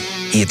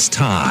It's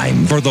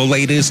time for the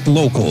latest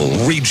local,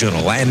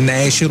 regional, and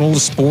national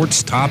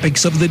sports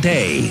topics of the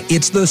day.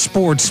 It's the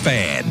Sports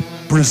Fan,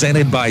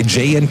 presented by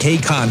J&K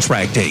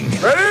Contracting.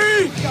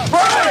 Ready?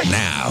 Break!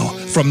 Now,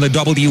 from the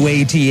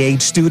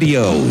WATH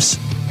studios,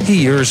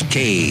 here's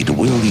Cade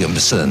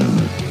Williamson.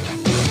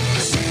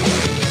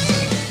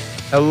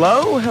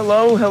 Hello.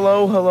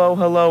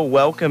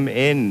 Welcome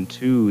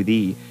into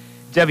the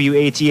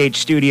WATH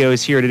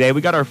studios here today.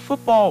 We got our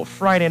football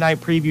Friday night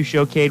preview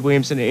show. Cade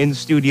Williamson in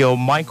studio.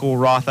 Michael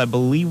Roth, I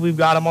believe we've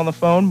got him on the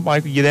phone.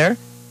 Michael, you there?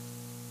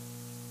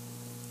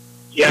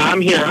 Yeah, I'm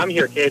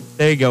here, Cade.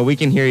 There you go. We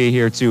can hear you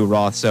here too,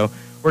 Roth. So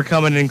we're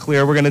coming in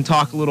clear. We're going to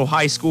talk a little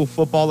high school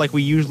football like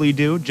we usually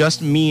do.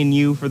 Just me and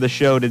you for the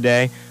show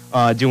today,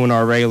 doing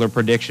our regular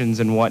predictions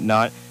and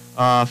whatnot.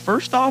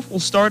 First off, we'll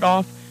start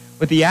off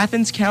with the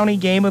Athens County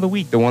game of the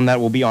week, the one that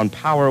will be on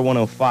Power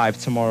 105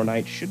 tomorrow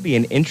night. Should be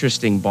an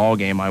interesting ball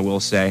game, I will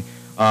say,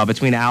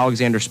 between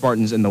Alexander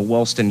Spartans and the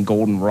Wellston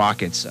Golden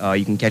Rockets.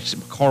 You can catch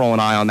Carl and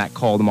I on that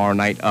call tomorrow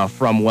night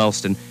from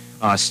Wellston,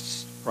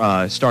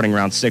 starting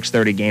around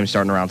 6:30, game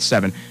starting around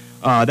 7.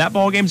 That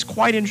ball game is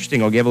quite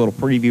interesting. I'll give a little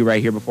preview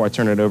right here before I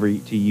turn it over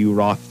to you,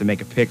 Roth, to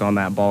make a pick on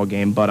that ball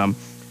game. But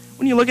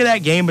when you look at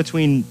that game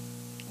between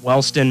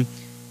Wellston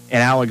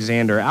and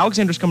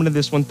Alexander's coming to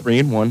this one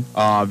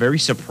 3-1. Very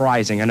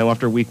surprising. I know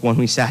after week 1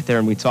 we sat there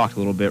and we talked a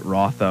little bit,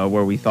 Roth,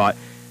 where we thought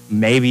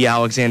maybe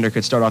Alexander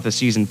could start off the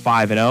season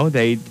 5-0.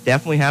 They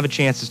definitely have a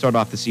chance to start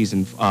off the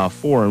season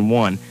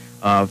 4-1,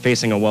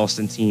 facing a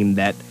Wellston team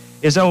that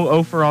is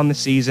 0-for on the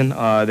season.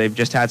 They've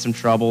just had some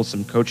trouble,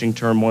 some coaching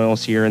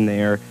turmoils here and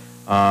there.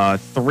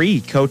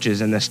 3 coaches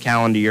in this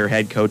calendar year,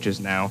 head coaches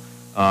now,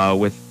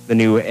 with the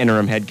new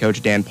interim head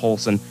coach, Dan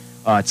Polson,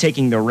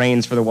 taking the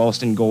reins for the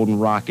Wellston Golden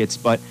Rockets.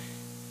 But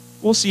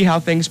we'll see how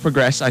things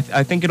progress.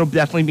 I think it'll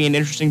definitely be an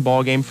interesting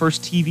ball game.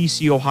 First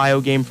TVC Ohio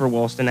game for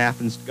Wellston.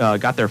 Athens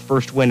got their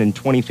first win in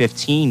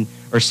 2015,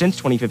 or since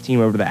 2015,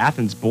 over the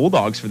Athens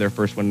Bulldogs for their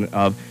first win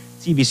of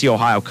TVC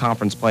Ohio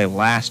conference play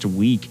last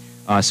week.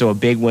 So a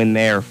big win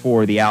there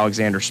for the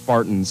Alexander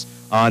Spartans.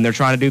 And they're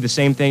trying to do the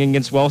same thing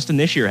against Wellston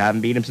this year.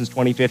 Haven't beat them since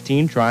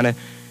 2015. Trying to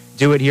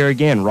do it here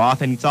again.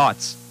 Roth, any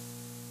thoughts?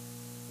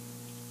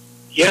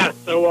 Yeah,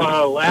 so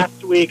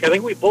last week, I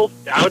think we both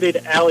doubted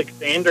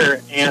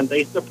Alexander, and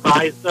they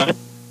surprised us.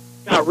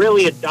 Got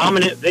really a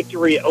dominant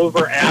victory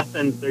over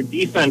Athens. Their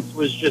defense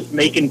was just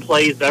making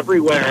plays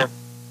everywhere.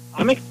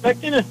 I'm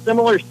expecting a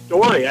similar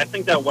story. I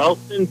think that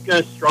Wellston's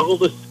going to struggle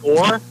to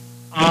score.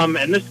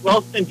 And this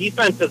Wellston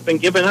defense has been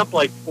giving up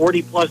like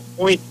 40-plus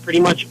points pretty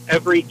much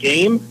every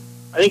game.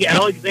 I think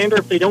Alexander,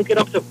 if they don't get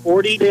up to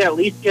 40, they at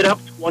least get up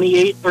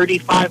 28,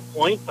 35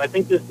 points. I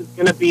think this is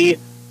going to be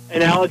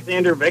an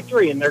Alexander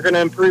victory, and they're going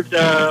to improve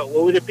to,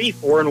 what would it be,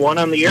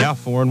 4-1 on the year? Yeah,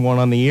 4-1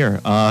 on the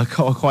year.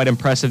 Quite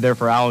impressive there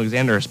for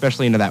Alexander,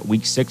 especially into that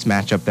Week 6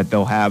 matchup that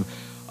they'll have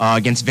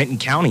against Vinton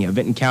County, a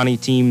Vinton County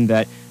team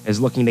that is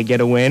looking to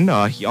get a win.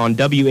 On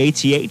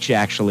WATH,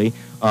 actually,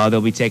 they'll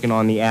be taking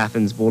on the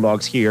Athens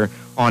Bulldogs here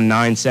on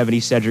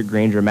 970. Cedric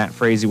Granger, Matt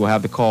Frazee will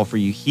have the call for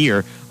you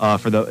here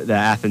for the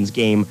Athens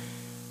game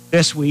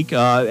this week.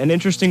 An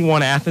interesting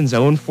one. Athens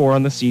 0-4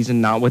 on the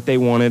season, not what they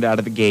wanted out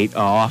of the gate.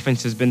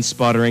 Offense has been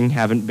sputtering,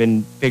 haven't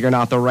been figuring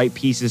out the right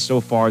pieces so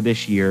far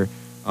this year.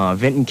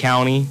 Vinton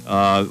County,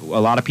 a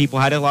lot of people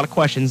had a lot of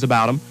questions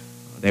about them.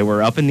 They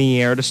were up in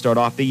the air to start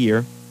off the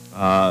year,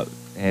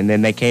 and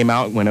then they came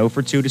out, went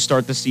 0-2 to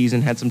start the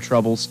season, had some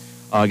troubles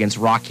against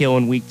Rock Hill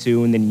in Week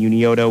 2 and then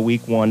Unioto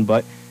Week 1,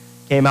 but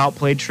came out,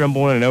 played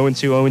Trimble in an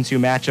 0-2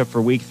 matchup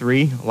for Week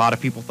 3. A lot of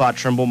people thought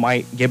Trimble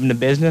might give them the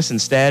business.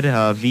 Instead,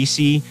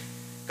 VC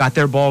got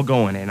their ball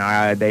going,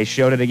 and they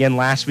showed it again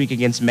last week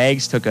against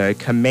Meigs, took a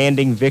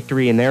commanding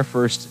victory in their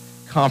first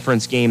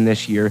conference game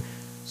this year.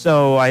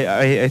 So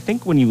I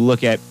think when you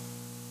look at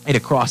it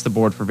across the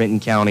board for Vinton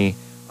County,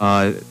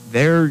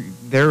 they're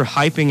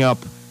hyping up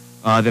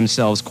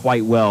themselves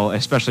quite well,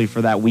 especially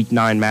for that Week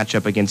 9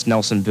 matchup against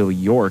Nelsonville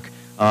York.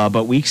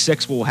 But Week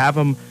 6 we'll have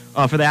them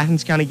for the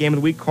Athens County game of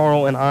the week.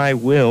 Carl and I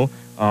will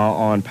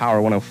on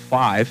Power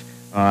 105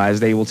 as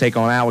they will take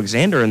on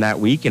Alexander in that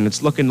week, and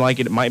it's looking like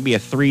it might be a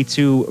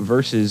 3-2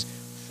 versus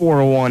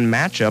 4-1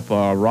 matchup.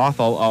 Roth,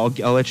 I'll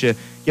let you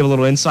give a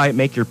little insight,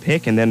 make your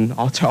pick, and then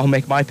I'll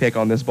make my pick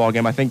on this ball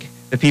game. I think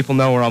the people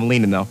know where I'm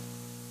leaning, though.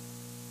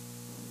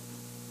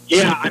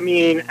 Yeah, I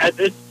mean, at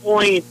this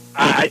point,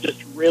 I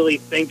just really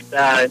think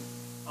that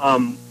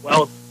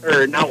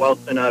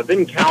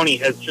Vinton County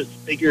has just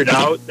figured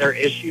out their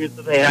issues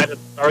that they had at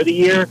the start of the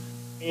year.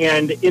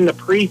 And in the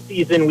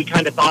preseason, we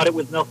kind of thought it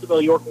was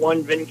Nelsonville York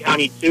 1, Vinton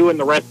County 2, and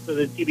the rest of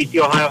the TVC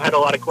Ohio had a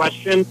lot of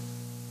questions.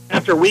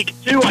 After Week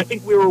 2, I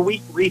think we were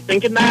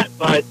rethinking that,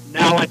 but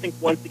now I think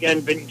once again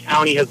Vinton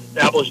County has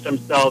established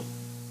themselves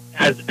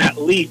as at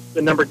least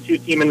the number 2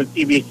 team in the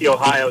TVC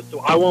Ohio. So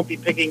I won't be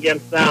picking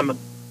against them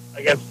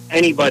against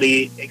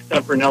anybody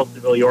except for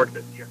Nelsonville York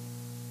this year.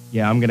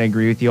 Yeah, I'm going to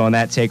agree with you on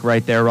that take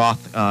right there,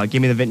 Roth.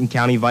 Give me the Vinton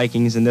County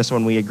Vikings in this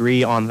one. We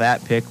agree on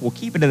that pick. We'll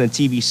keep it in the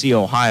TVC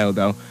Ohio,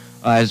 though.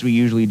 as we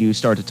usually do,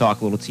 start to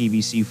talk a little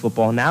TVC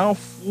football. Now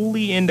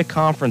fully into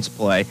conference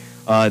play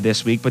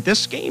this week, but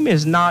this game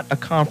is not a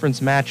conference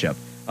matchup.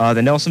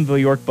 The Nelsonville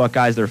York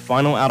Buckeyes, their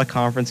final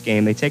out-of-conference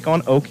game, they take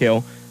on Oak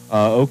Hill.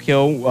 Oak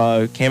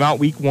Hill came out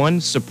week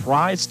 1,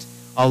 surprised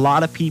a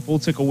lot of people,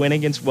 took a win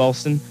against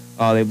Wellston.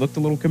 They looked a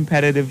little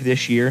competitive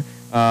this year,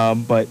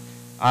 but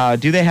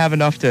do they have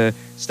enough to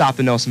stop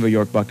the Nelsonville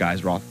York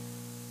Buckeyes, Roth?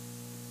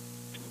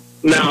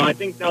 No, I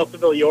think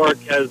Nelsonville York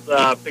has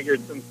figured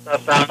some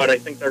stuff out. I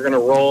think they're going to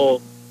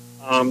roll.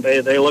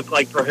 They look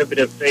like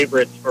prohibitive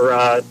favorites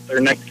for their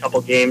next couple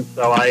games,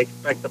 so I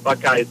expect the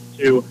Buckeyes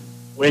to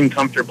win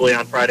comfortably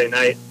on Friday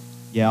night.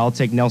 Yeah, I'll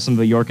take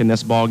Nelsonville York in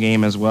this ball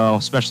game as well,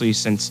 especially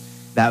since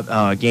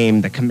that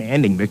game, the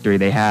commanding victory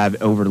they had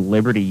over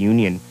Liberty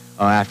Union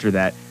after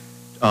that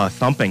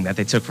thumping that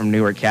they took from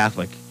Newark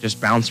Catholic.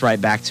 Just bounced right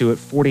back to it.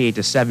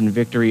 48-7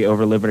 victory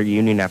over Liberty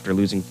Union after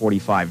losing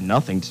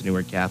 45-0 to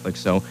Newark Catholic.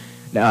 So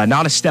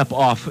not a step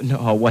off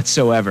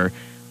whatsoever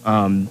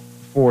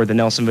for the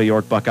Nelsonville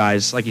York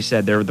Buckeyes. Like you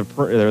said, they're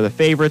the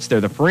favorites.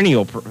 They're the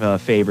perennial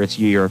favorites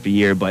year after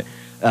year. But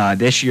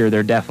this year,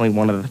 they're definitely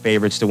one of the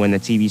favorites to win the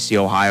TVC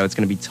Ohio. It's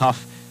going to be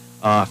tough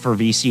for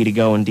VC to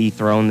go and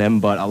dethrone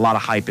them, but a lot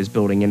of hype is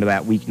building into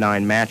that Week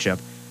 9 matchup.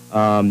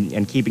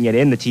 And keeping it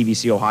in the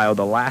TVC Ohio,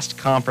 the last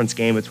conference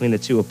game between the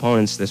two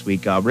opponents this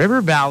week,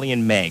 River Valley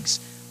and Meigs.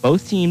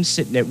 Both teams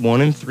sitting at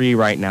 1-3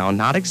 right now,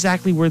 not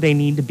exactly where they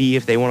need to be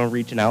if they want to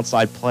reach an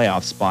outside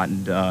playoff spot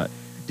in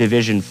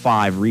Division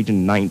 5,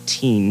 Region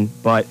 19.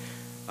 But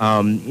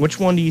which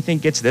one do you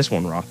think gets this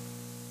one, Roth?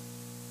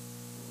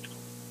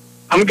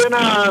 I'm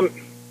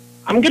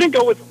gonna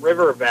go with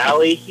River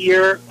Valley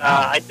here.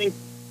 I think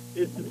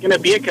this is gonna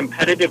be a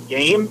competitive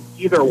game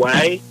either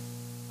way.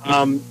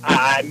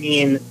 I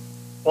mean,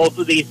 both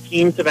of these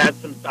teams have had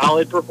some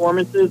solid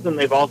performances, and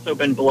they've also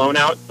been blown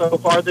out so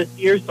far this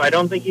year, so I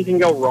don't think you can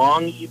go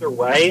wrong either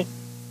way.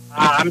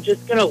 I'm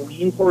just going to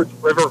lean towards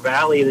River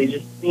Valley. They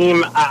just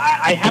seem...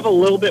 I have a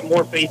little bit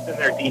more faith in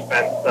their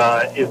defense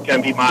is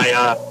going to be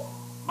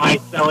my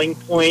selling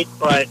point,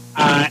 but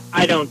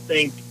I don't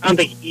think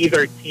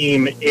either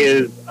team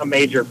is a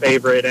major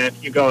favorite, and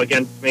if you go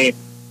against me,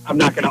 I'm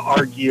not going to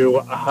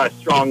argue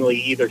strongly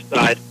either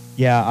side.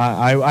 Yeah,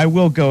 I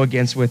will go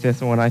against with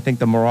this one. I think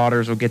the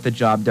Marauders will get the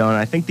job done.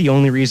 I think the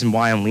only reason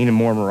why I'm leaning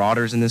more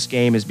Marauders in this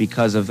game is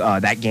because of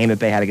that game that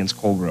they had against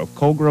Colegrove.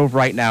 Colegrove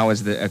right now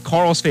is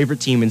Carl's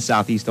favorite team in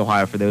Southeast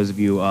Ohio, for those of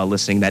you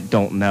listening that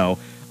don't know.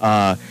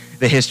 The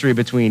history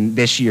between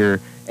this year,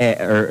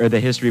 or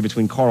the history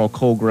between Carl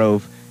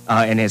Colegrove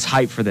and his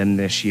hype for them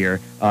this year.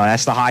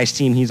 That's the highest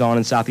team he's on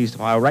in Southeast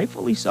Ohio,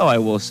 rightfully so, I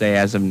will say,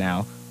 as of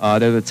now.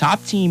 They're the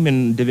top team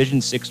in Division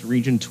 6,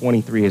 Region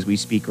 23 as we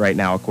speak right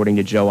now, according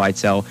to Joe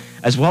Eitel,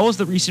 as well as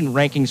the recent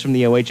rankings from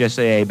the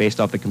OHSAA based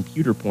off the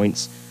computer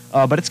points.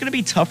 But it's going to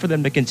be tough for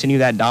them to continue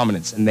that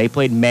dominance. And they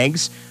played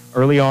Meigs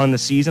early on in the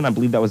season. I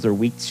believe that was their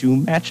Week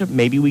 2 matchup,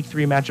 maybe Week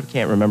 3 matchup.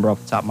 Can't remember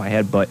off the top of my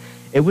head. But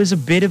it was a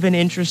bit of an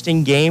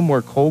interesting game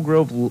where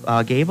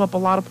Colegrove gave up a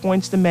lot of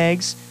points to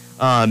Meigs.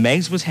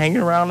 Meigs was hanging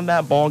around in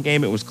that ball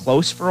game. It was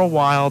close for a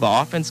while. The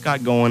offense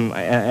got going,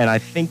 and I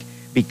think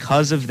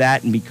because of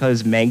that and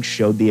because Meigs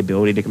showed the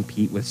ability to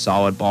compete with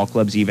solid ball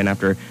clubs even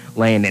after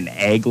laying an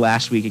egg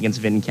last week against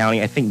Vinton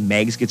County, I think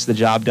Meigs gets the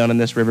job done in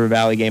this River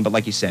Valley game. But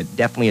like you said,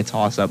 definitely a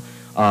toss-up.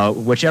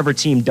 Whichever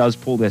team does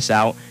pull this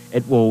out,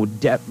 it will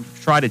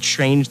try to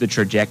change the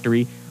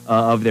trajectory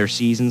of their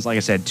seasons. Like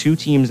I said, two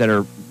teams that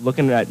are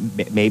looking at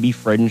maybe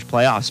fringe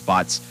playoff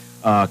spots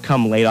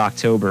come late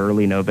October,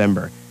 early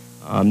November.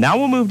 Now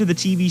we'll move to the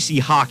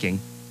TVC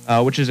Hocking,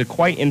 which is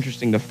quite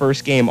interesting. The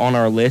first game on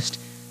our list.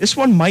 This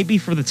one might be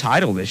for the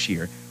title this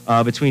year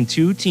between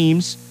two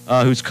teams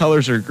whose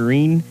colors are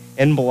green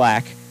and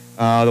black.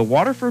 The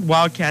Waterford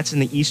Wildcats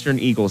and the Eastern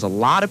Eagles. A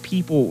lot of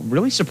people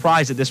really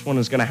surprised that this one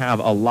is going to have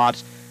a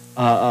lot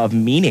of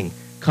meaning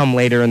come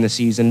later in the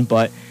season,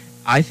 but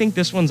I think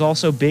this one's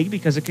also big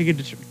because it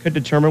could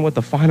determine what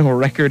the final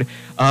record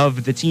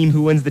of the team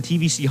who wins the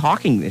TVC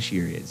Hocking this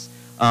year is.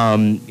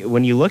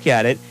 When you look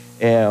at it,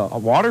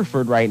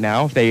 Waterford right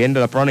now, if they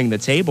ended up running the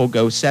table,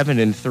 go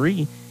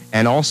 7-3.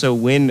 And also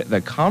win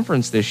the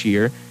conference this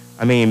year.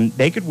 I mean,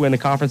 they could win the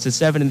conference at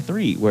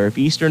 7-3. Where if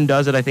Eastern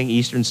does it, I think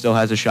Eastern still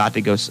has a shot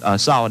to go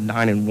solid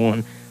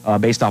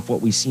 9-1, based off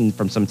what we've seen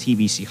from some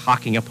TVC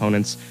Hocking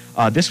opponents.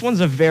 This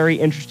one's a very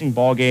interesting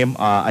ball game.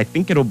 I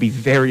think it'll be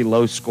very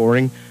low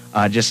scoring,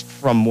 just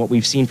from what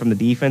we've seen from the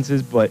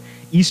defenses. But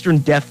Eastern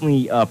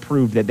definitely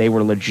proved that they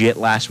were legit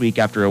last week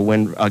after a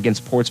win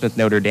against Portsmouth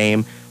Notre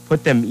Dame.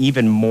 Put them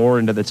even more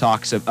into the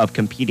talks of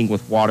competing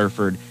with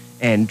Waterford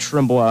and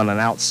Trimble on an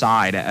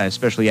outside,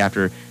 especially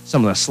after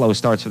some of the slow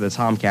starts for the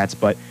Tomcats.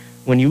 But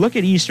when you look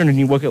at Eastern and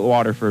you look at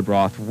Waterford,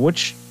 Roth,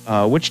 which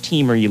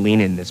team are you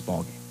leaning in this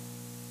ballgame?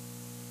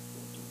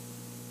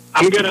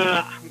 I'm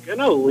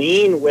gonna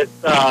lean with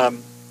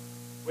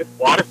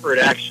Waterford.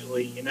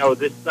 Actually, you know,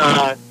 this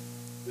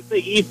is the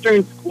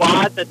Eastern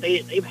squad that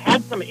they've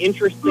had some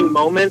interesting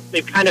moments.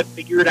 They've kind of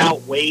figured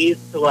out ways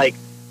to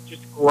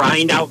just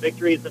grind out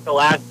victories at the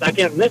last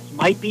second. And this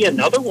might be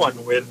another one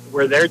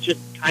where they're just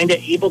kind of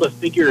able to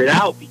figure it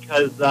out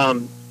because,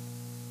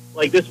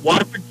 like this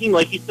Waterford team,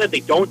 like you said, they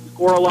don't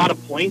score a lot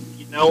of points,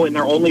 in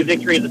their only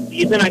victory of the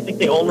season. I think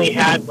they only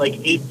had like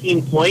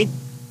 18 points.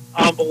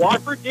 But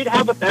Waterford did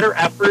have a better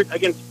effort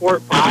against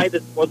Fort Fry.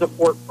 This was a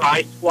Fort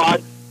Fry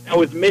squad that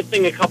was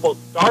missing a couple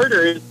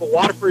starters, but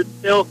Waterford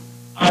still,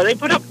 they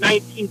put up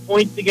 19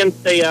 points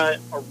against a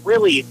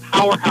really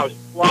powerhouse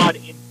squad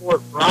in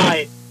Fort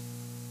Fry.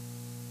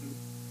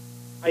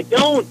 I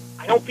don't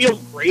feel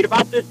great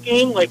about this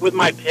game. Like with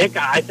my pick,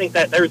 I think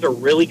that there's a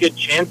really good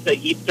chance that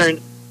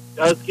Eastern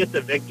does get the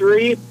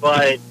victory,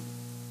 but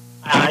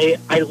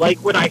I like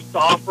what I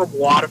saw from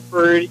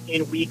Waterford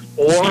in week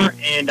 4,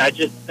 and I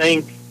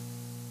think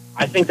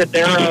that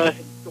they're a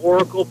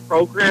historical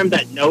program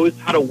that knows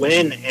how to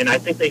win, and I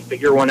think they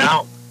figure one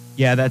out.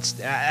 Yeah,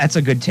 that's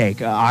a good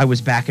take. I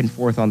was back and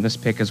forth on this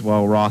pick as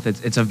well, Roth.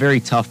 It's a very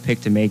tough pick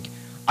to make.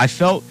 I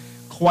felt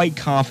quite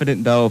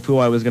confident, though, of who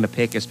I was going to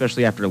pick,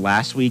 especially after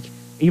last week.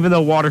 Even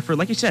though Waterford,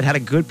 like you said, had a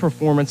good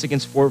performance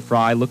against Fort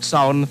Fry, looked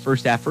solid in the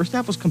first half. First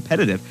half was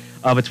competitive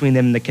between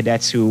them and the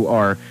Cadets, who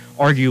are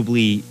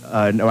arguably,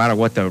 no matter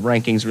what the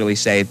rankings really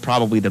say,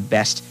 probably the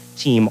best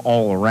team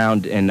all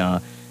around in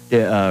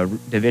the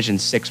Division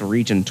 6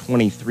 Region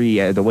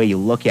 23. The way you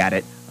look at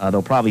it,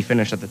 they'll probably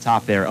finish at the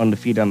top there,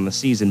 undefeated on the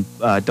season.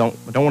 Don't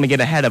want to get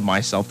ahead of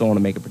myself. Don't want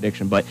to make a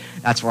prediction, but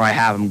that's where I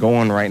have them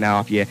going right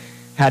now. If you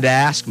had to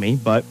ask me,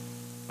 but.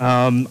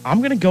 I'm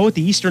going to go with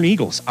the Eastern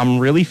Eagles. I'm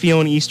really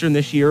feeling Eastern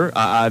this year.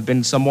 I've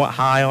been somewhat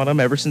high on them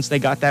ever since they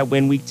got that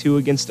win week 2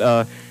 against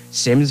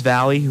Sims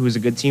Valley, who was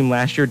a good team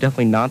last year.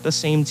 Definitely not the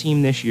same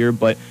team this year,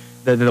 but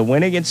the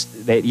win against,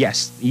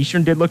 yes,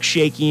 Eastern did look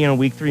shaky in a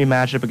week 3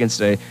 matchup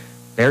against a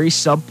very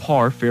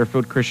subpar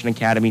Fairfield Christian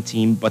Academy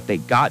team, but they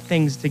got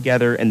things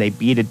together and they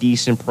beat a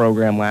decent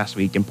program last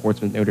week in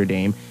Portsmouth, Notre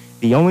Dame.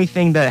 The only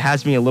thing that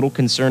has me a little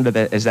concerned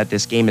is that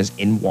this game is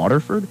in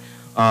Waterford,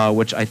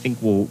 which I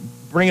think will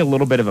bring a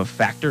little bit of a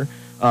factor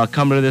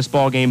coming to this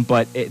ball game,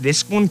 but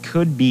this one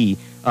could be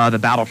the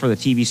battle for the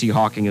TVC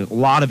Hawking. A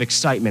lot of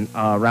excitement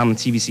around the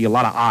TVC, a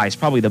lot of eyes.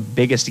 Probably the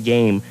biggest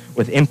game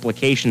with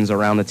implications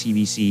around the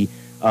TVC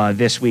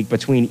this week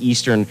between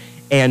Eastern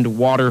and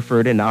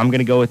Waterford, and I'm going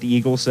to go with the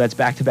Eagles, so that's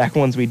back-to-back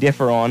ones we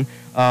differ on.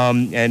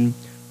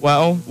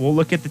 Well, we'll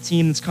look at the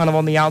team that's kind of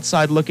on the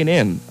outside looking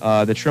in.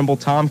 The Trimble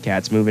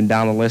Tomcats moving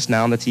down the list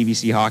now in the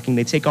TVC Hawking.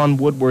 They take on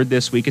Woodward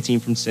this week, a team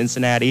from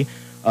Cincinnati,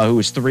 who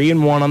is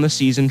 3-1 on the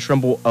season.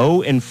 Trimble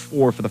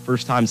 0-4 for the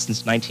first time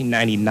since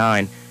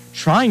 1999,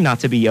 trying not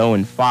to be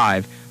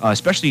 0-5,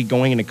 especially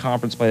going into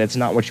conference play. That's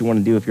not what you want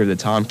to do if you're the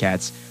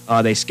Tomcats.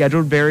 They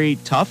scheduled very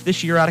tough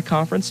this year out of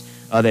conference.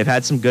 They've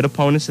had some good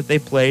opponents that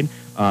they've played.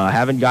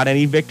 Haven't got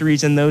any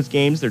victories in those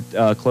games. Their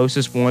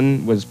closest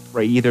one was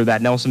either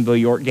that Nelsonville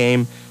York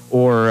game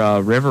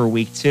or River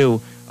Week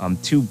 2.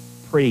 Two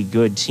pretty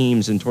good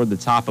teams and toward the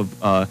top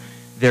of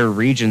their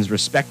regions,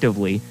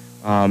 respectively.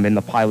 In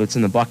the Pilots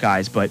and the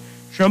Buckeyes. But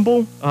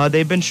Trimble,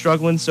 they've been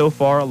struggling so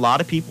far. A lot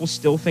of people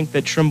still think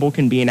that Trimble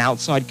can be an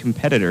outside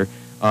competitor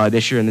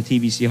this year in the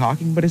TVC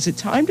Hawking. But is it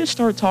time to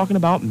start talking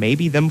about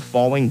maybe them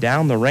falling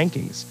down the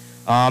rankings?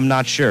 I'm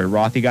not sure.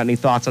 Roth, you got any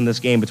thoughts on this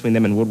game between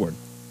them and Woodward?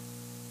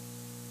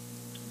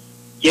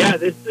 Yeah,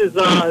 this is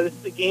a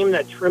game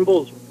that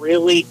Trimble's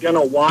really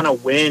gonna want to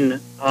win.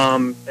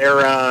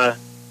 Their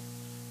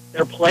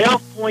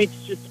playoff points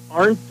just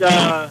aren't.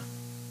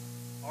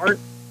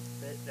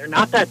 They're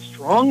not that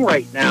strong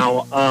right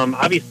now.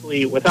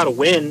 Obviously, without a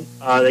win,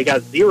 they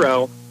got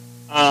 0.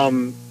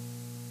 And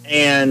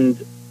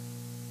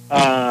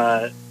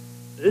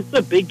this is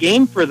a big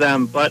game for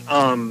them. But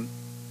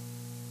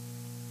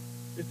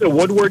this is a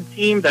Woodward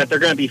team that they're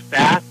going to be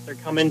fast. They're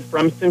coming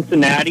from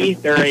Cincinnati.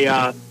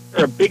 They're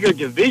a bigger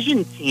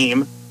division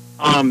team,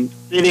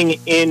 sitting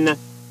in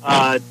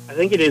I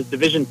think it is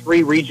Division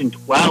 3, Region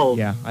 12.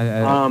 Yeah,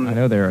 I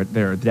know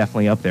they're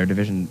definitely up there.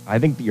 Division. I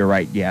think you're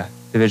right. Yeah,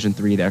 Division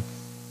 3 there.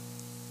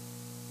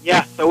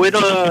 Yeah, so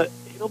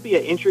it'll be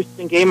an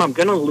interesting game. I'm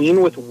going to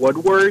lean with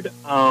Woodward.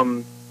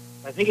 I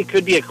think it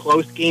could be a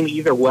close game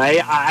either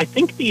way. I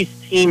think these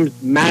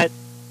teams met.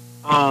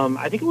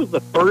 I think it was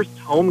the first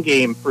home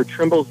game for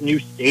Trimble's new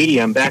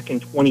stadium back in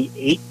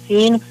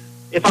 2018,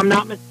 if I'm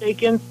not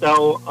mistaken.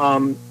 So a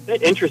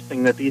bit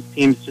interesting that these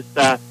teams just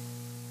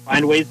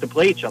find ways to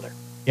play each other.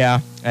 Yeah,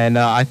 and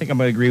I think I'm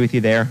going to agree with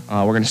you there.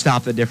 We're going to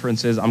stop the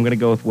differences. I'm going to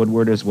go with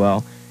Woodward as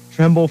well.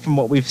 Trimble, from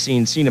what we've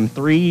seen him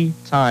 3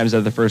 times out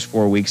of the first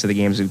 4 weeks of the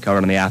games we've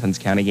covered on the Athens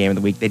County Game of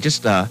the Week. They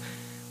just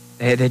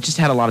they just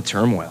had a lot of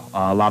turmoil,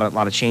 a lot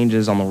of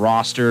changes on the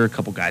roster. A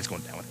couple guys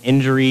going down with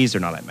injuries.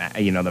 They're not at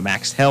the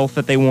max health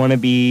that they want to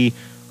be.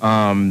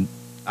 The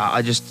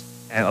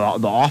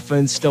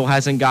offense still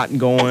hasn't gotten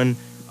going,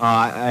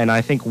 and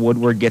I think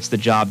Woodward gets the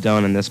job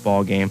done in this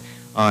ball game.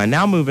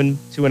 Now moving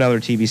to another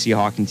TVC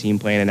Hawking team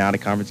playing an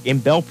out-of-conference game,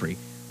 Belpre.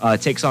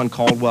 Takes on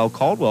Caldwell.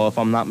 Caldwell, if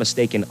I'm not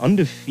mistaken,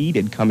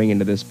 undefeated coming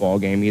into this ball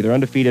game. Either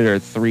undefeated or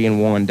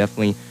 3-1,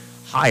 definitely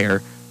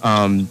higher.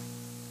 I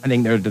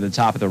think they're to the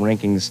top of the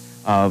rankings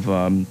of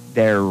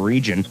their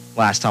region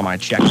last time I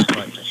checked.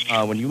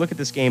 But when you look at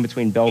this game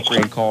between Belpre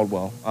and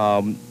Caldwell,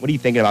 what are you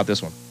thinking about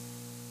this one?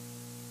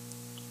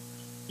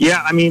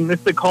 Yeah, I mean,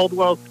 this is a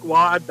Caldwell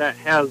squad that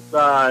has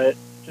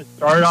just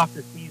started off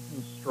the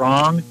season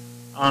strong,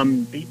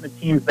 beating the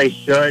teams they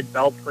should.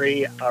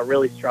 Belpre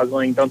really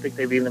struggling. Don't think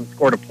they've even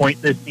scored a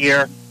point this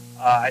year.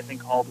 I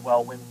think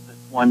Caldwell wins this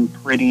one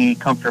pretty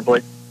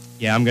comfortably.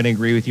 Yeah, I'm going to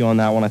agree with you on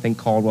that one. I think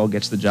Caldwell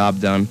gets the job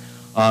done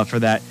for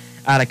that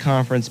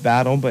out-of-conference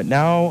battle. But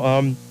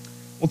now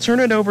we'll turn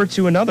it over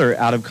to another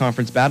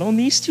out-of-conference battle. And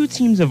these two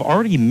teams have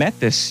already met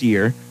this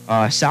year.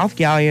 South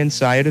Gallia and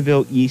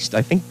Sciotoville East.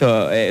 I think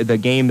the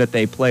game that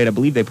they played, I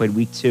believe they played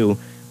week 2.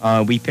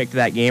 We picked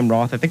that game,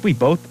 Roth. I think we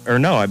both, or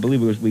no, I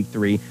believe it was week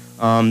 3.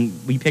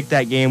 We picked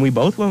that game. We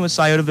both went with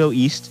Sciotoville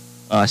East.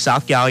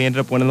 South Gallia ended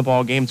up winning the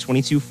ball game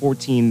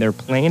 22-14. They're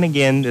playing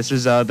again. This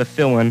is the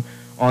fill-in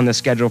on the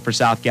schedule for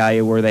South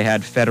Gallia where they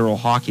had Federal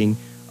Hawking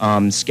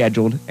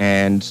scheduled.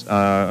 And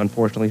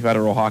unfortunately,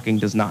 Federal Hawking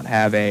does not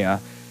have a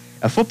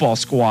football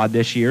squad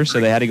this year,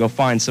 so they had to go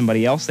find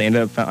somebody else. They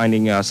ended up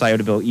finding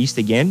Sciotoville East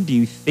again. Do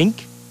you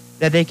think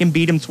that they can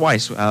beat them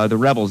twice, the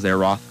Rebels there,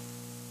 Roth?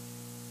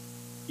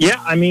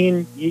 Yeah, I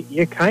mean,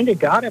 you kind of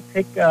got to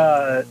pick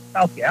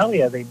South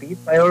Gallia. They beat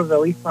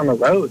Sciotoville East on the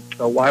road,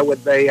 so why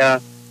would they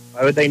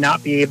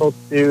not be able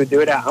to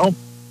do it at home?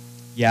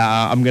 Yeah,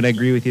 I'm going to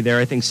agree with you there.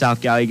 I think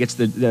South Gallia gets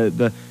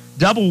the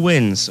double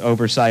wins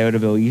over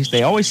Sciotoville East.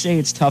 They always say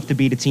it's tough to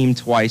beat a team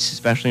twice,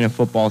 especially in a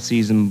football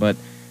season, but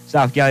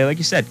South Gallia, like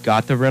you said,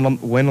 got the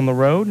win on the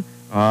road,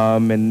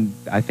 and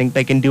I think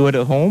they can do it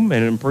at home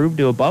and improve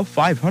to above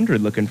 500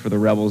 looking for the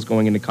Rebels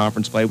going into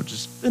conference play, which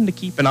is something to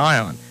keep an eye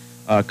on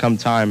come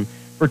time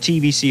for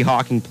TVC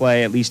Hawking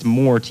play, at least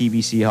more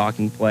TVC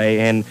Hawking play.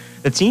 And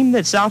the team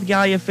that South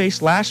Gallia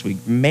faced last week,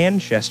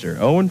 Manchester,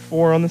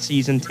 0-4 on the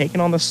season,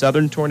 taking on the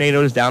Southern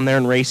Tornadoes down there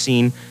in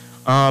Racine,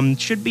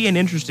 should be an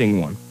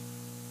interesting one.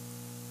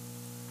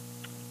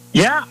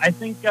 Yeah, I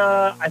think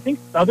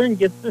Southern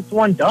gets this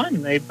one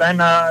done. They've been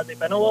a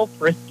little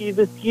frisky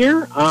this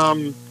year.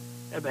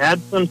 Have had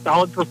some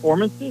solid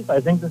performances. I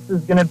think this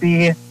is going to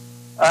be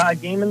a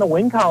game in the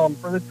win column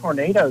for the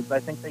Tornadoes. I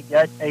think they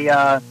get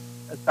a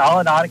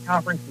solid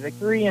out-of-conference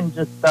victory and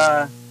just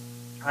try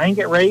and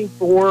get ready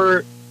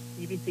for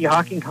TVC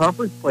Hawking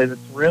conference play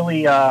that's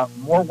really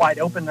more wide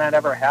open than it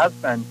ever has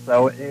been.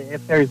 So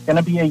if there's going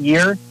to be a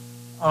year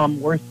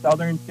where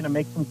Southern's going to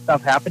make some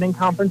stuff happen in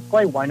conference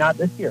play, why not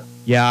this year?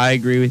 Yeah, I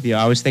agree with you.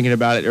 I was thinking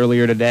about it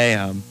earlier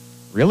today.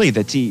 Really,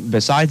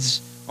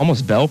 besides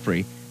almost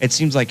Belpre, it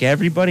seems like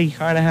everybody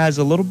kind of has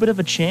a little bit of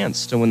a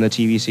chance to win the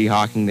TVC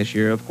Hawking this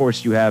year. Of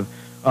course, you have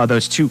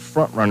those two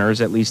front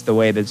runners, at least the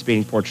way that's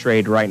being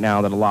portrayed right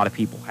now, that a lot of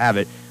people have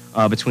it,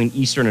 between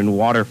Eastern and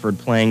Waterford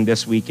playing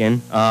this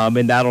weekend.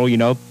 And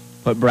that'll,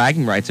 put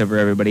bragging rights over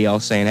everybody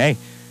else saying, hey,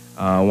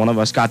 one of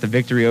us got the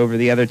victory over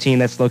the other team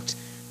that's looked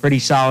pretty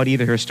solid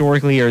either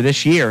historically or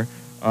this year.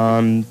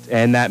 And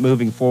that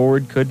moving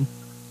forward could,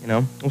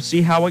 we'll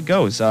see how it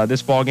goes.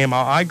 This ball game,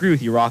 I agree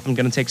with you, Roth. I'm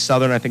going to take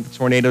Southern. I think the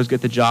Tornadoes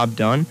get the job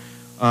done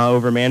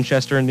over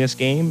Manchester in this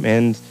game.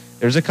 And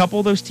there's a couple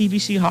of those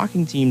TVC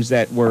Hawking teams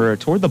that were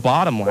toward the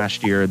bottom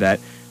last year that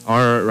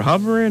are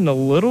hovering a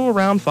little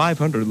around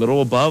 500, a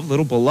little above, a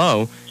little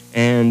below.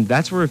 And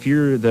that's where if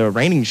you're the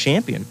reigning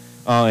champion,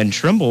 and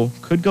Trimble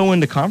could go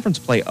into conference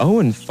play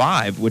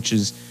 0-5, which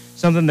is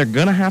something they're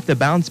going to have to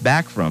bounce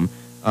back from.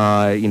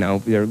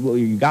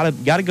 You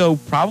gotta go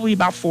probably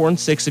about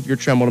 4-6 if you're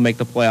Trimble to make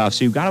the playoffs.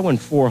 So you've got to win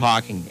 4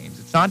 Hawking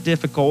games. It's not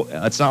difficult.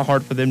 It's not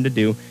hard for them to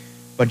do.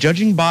 But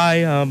judging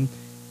by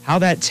how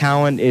that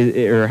talent is,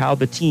 or how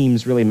the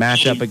teams really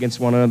match up against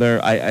one another,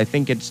 I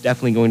think it's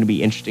definitely going to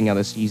be interesting how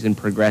the season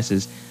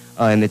progresses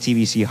in the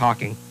TVC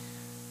Hawking.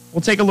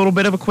 We'll take a little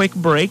bit of a quick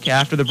break.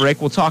 After the break,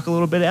 we'll talk a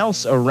little bit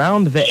else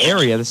around the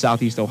area, the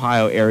Southeast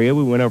Ohio area.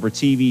 We went over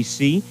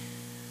TVC.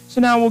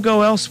 So now we'll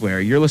go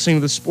elsewhere. You're listening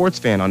to The Sports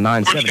Fan on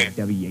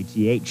 970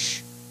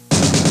 WATH.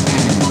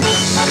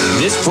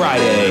 This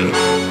Friday,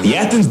 the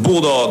Athens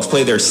Bulldogs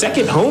play their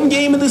second home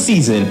game of the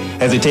season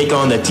as they take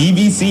on the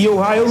TVC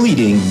Ohio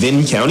leading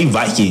Vinton County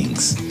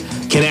Vikings.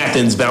 Can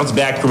Athens bounce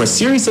back from a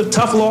series of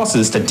tough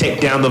losses to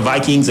take down the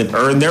Vikings and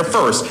earn their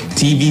first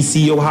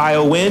TVC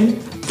Ohio win?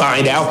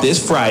 Find out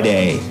this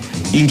Friday.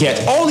 You can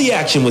catch all the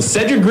action with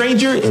Cedric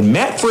Granger and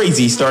Matt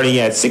Frazee starting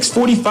at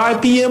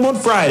 6:45 p.m. on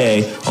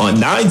Friday on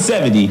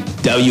 970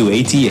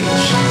 WATH.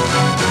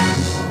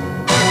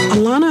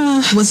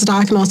 Alana was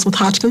diagnosed with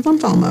Hodgkin's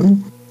lymphoma,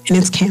 and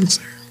it's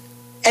cancer.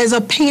 As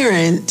a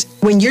parent,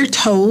 when you're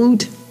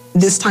told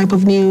this type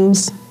of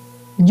news,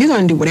 you're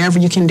going to do whatever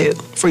you can do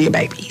for your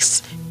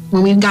babies.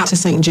 When we got to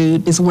St.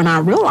 Jude is when I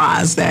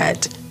realized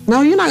that,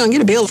 no, you're not going to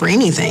get a bill for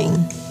anything.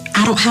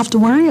 I don't have to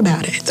worry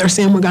about it. They're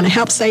saying we're going to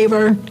help save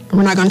her, and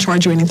we're not going to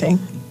charge you anything.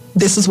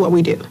 This is what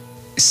we do.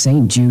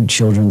 St. Jude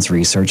Children's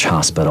Research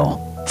Hospital.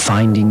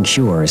 Finding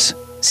cures,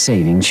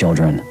 saving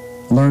children.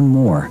 Learn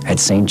more at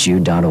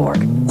stjude.org.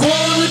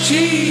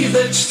 Quality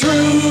that's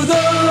through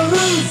the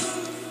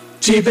roof.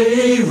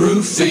 T-Bay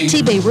Roofing.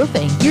 T-Bay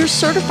Roofing, your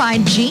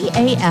certified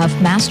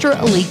GAF Master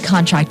Elite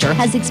contractor,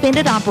 has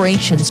expanded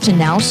operations to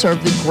now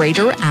serve the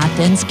greater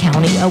Athens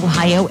County,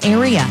 Ohio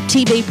area.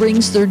 T-Bay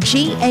brings their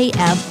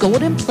GAF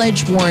Golden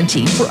Pledge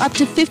warranty for up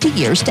to 50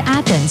 years to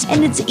Athens,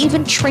 and it's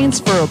even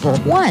transferable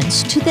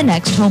once to the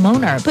next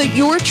homeowner. Put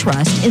your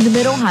trust in the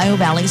Mid-Ohio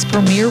Valley's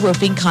premier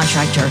roofing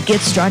contractor. Get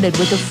started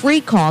with a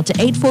free call to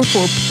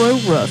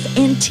 844-PRO-ROOF,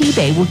 and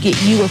T-Bay will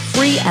get you a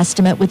free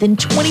estimate within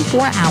 24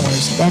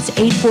 hours. That's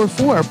 844-PRO-ROOF.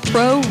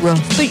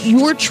 Put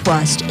your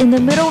trust in the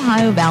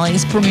Mid-Ohio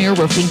Valley's premier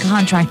roofing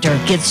contractor.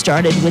 Get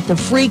started with a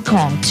free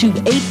call to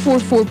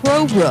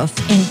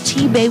 844-PRO-ROOF, and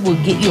T-Bay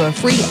will get you a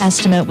free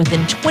estimate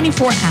within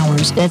 24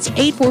 hours. That's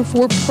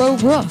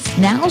 844-PRO-ROOF.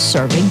 Now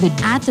serving the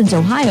Athens,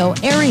 Ohio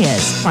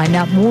areas. Find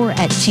out more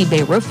at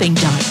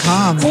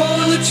tbayroofing.com.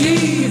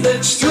 Quality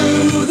that's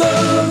through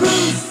the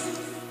roof.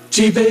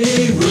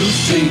 T-Bay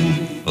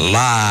Roofing.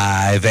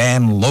 Live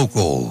and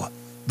local.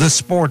 The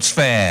Sports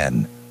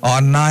Fan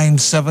on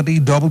 970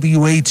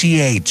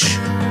 WATH.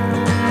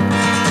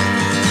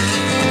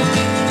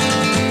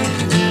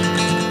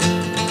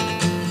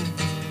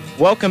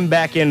 Welcome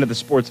back into the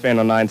Sports Fan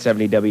on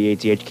 970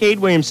 WATH. Cade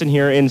Williamson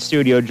here in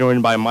studio,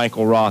 joined by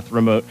Michael Roth,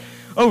 remote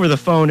over the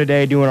phone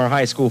today, doing our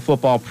high school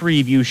football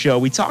preview show.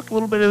 We talked a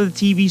little bit of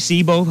the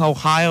TVC, both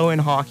Ohio and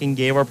Hawking,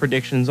 gave our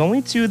predictions.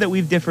 Only two that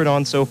we've differed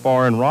on so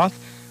far. And Roth,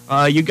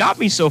 you got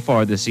me so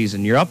far this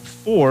season. You're up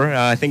 4.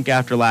 I think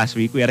after last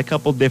week, we had a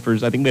couple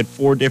differs. I think we had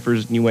 4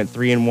 differs, and you went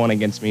 3-1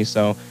 against me.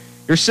 So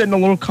you're sitting a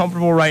little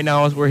comfortable right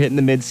now as we're hitting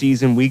the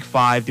midseason, week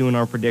 5, doing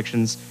our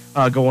predictions,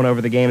 going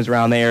over the games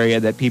around the area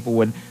that people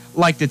would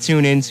like to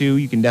tune into.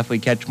 You can definitely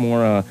catch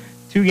more.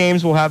 2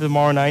 games we'll have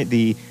tomorrow night.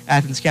 The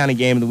Athens County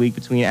game of the week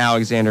between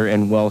Alexander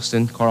and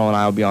Wellston. Carl and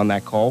I will be on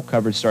that call.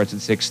 Coverage starts at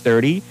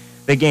 6:30.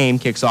 The game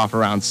kicks off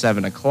around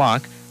 7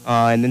 o'clock.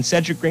 And then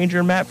Cedric Granger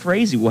and Matt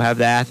Frazee will have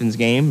the Athens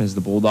game as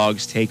the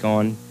Bulldogs take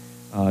on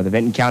the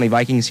Benton County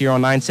Vikings here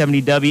on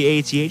 970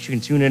 WATH. You can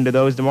tune into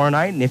those tomorrow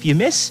night. And if you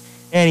miss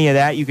any of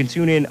that, you can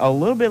tune in a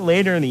little bit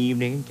later in the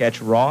evening and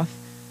catch Roth,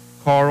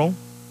 Carl,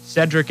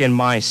 Cedric, and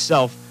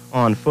myself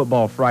on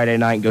Football Friday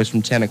night. It goes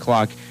from 10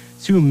 o'clock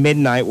to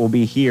midnight. We'll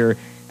be here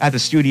at the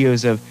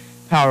studios of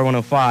Power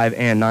 105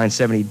 and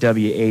 970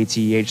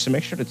 WATH. So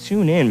make sure to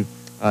tune in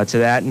to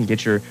that and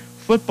get your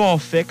football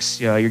fix.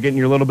 You're getting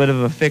your little bit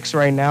of a fix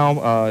right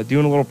now,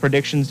 doing a little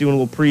predictions, doing a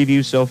little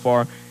preview so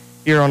far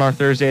here on our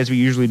Thursday, as we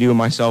usually do,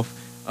 myself,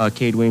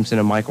 Cade Williamson,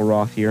 and Michael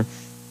Roth here.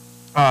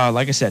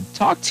 Like I said,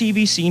 talk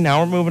TVC. Now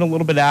we're moving a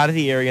little bit out of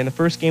the area, and the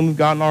first game we've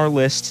got on our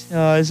list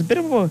is a bit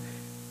of a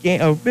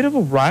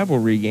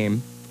rivalry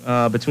game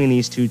between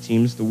these two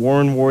teams, the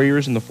Warren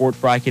Warriors and the Fort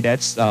Fry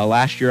Cadets.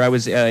 Last year I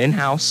was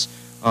in-house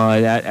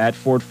at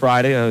Fort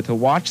Fry to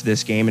watch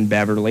this game in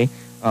Beverly.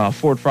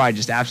 Fort Fry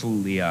just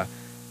absolutely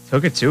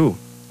took it to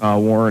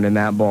Warren in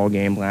that ball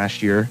game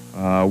last year.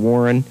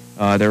 Warren,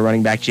 their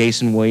running back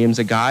Jason Williams,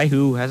 a guy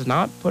who has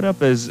not put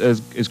up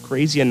as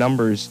crazy a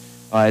numbers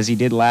as he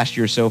did last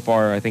year so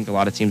far. I think a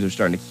lot of teams are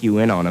starting to cue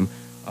in on him,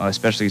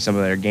 especially some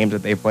of their games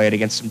that they played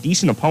against some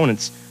decent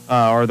opponents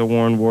are the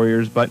Warren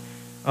Warriors. But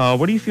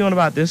what are you feeling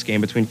about this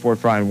game between Fort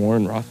Fry and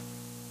Warren, Roth?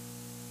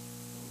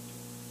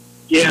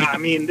 Yeah, I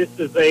mean, this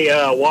is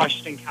a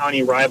Washington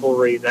County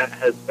rivalry that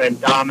has been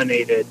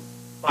dominated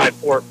by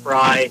Fort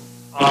Fry.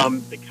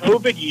 The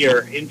COVID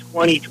year in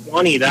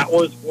 2020, that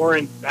was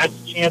Warren's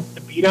best chance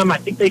to beat them. I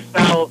think they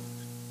fell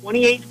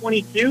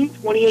 28-22,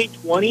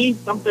 28-20,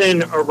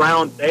 something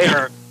around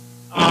there.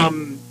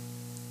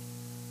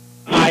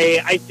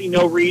 I see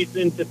no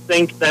reason to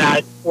think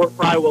that Fort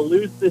Fry will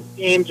lose this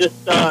game.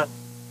 Just kind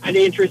of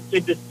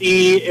interested to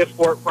see if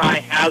Fort Fry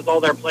has all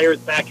their players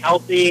back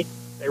healthy.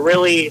 They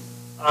really,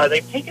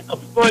 they've taken the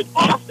foot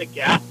off the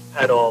gas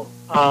pedal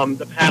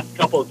the past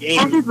couple of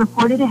games. Hazard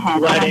reported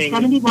ahead at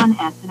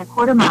 71S in a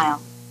quarter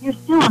mile. You're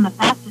still on the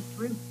fastest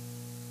route.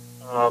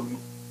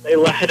 They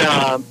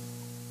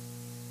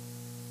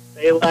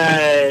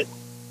let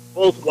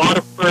both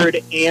Waterford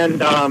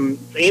and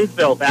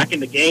Zanesville back in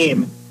the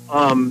game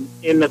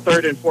in the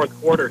third and fourth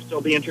quarter. So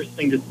it'll be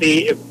interesting to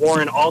see if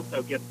Warren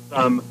also gets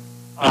some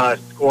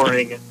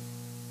scoring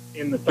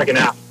in the second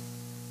half.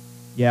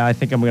 Yeah, I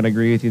think I'm going to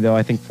agree with you, though.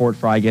 I think Fort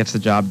Fry gets the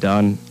job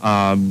done.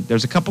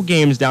 There's a couple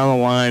games down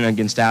the line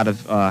against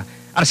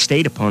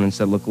out-of-state opponents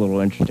that look a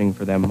little interesting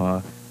for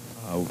them.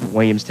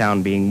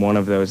 Williamstown being one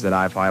of those that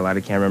I've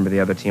highlighted. Can't remember the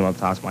other team off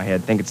the top of my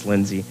head. I think it's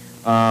Lindsay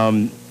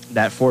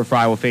that Fort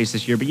Fry will face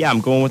this year. But, yeah, I'm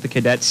going with the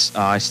Cadets.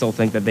 I still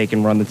think that they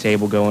can run the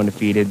table, go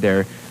undefeated.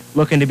 They're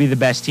looking to be the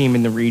best team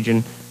in the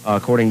region,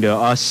 according to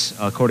us,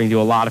 according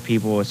to a lot of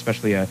people,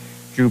 especially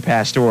Drew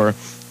Pastor.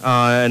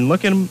 And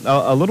looking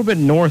a little bit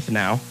north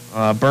now,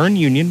 Bern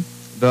Union,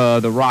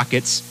 the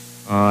Rockets,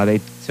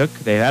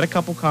 they had a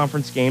couple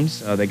conference games.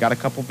 They got a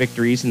couple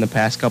victories in the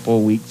past couple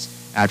of weeks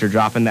after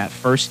dropping that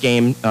first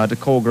game to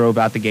Cole Grove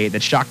out the gate.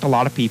 That shocked a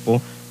lot of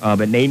people.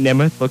 But Nate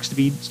Nemeth looks to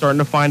be starting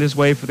to find his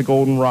way for the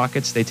Golden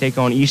Rockets. They take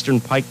on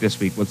Eastern Pike this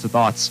week. What's the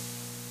thoughts?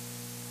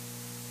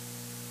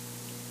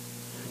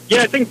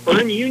 Yeah, I think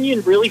Bern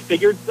Union really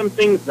figured some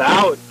things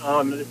out.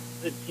 This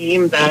is a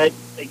team that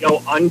they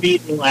go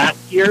unbeaten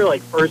last year,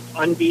 like first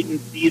unbeaten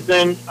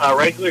season,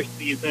 regular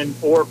season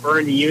for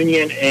Bern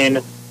Union in,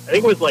 I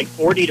think it was like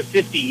 40 to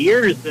 50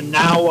 years. And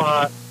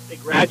now they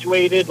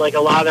graduated like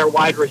a lot of their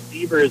wide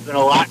receivers, and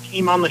a lot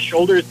came on the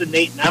shoulders of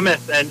Nate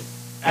Nemeth. And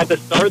at the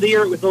start of the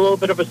year, it was a little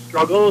bit of a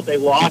struggle. They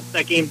lost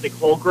that game to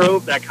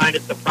Colgrove. That kind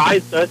of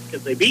surprised us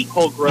because they beat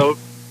Colgrove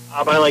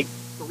by like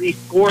 3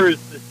 scores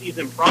the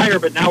season prior,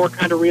 but now we're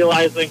kind of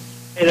realizing,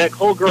 hey, that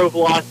Colgrove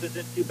loss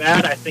isn't too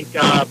bad. I think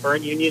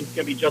Bern Union's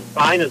going to be just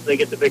fine as they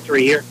get the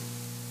victory here.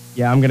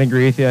 Yeah, I'm going to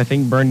agree with you. I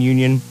think Bern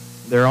Union,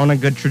 they're on a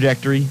good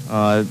trajectory.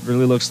 It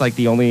really looks like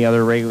the only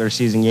other regular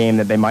season game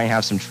that they might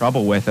have some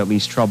trouble with, at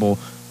least trouble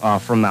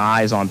from the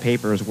eyes on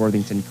paper, is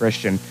Worthington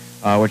Christian,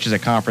 which is a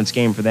conference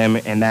game for them,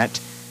 and that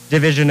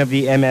division of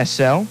the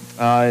MSL.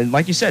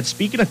 Like you said,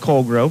 speaking of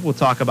Colgrove, we'll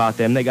talk about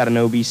them. They got an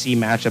OBC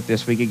matchup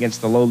this week against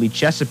the lowly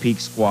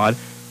Chesapeake squad.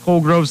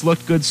 Colgrove's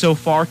looked good so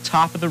far,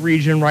 top of the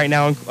region right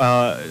now,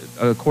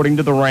 according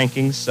to the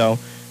rankings. So,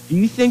 do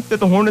you think that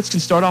the Hornets can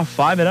start off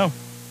 5-0?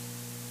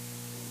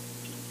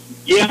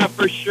 Yeah,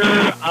 for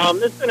sure.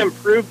 This is an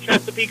improved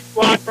Chesapeake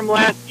squad from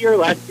last year.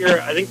 Last year,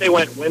 I think they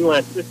went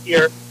winless. This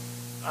year,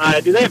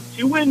 do they have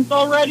 2 wins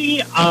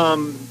already?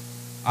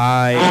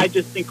 I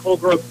just think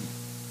Colgrove.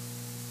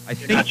 I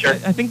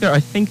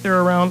think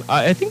they're around.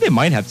 I think they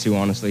might have 2,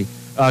 honestly,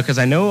 because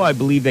I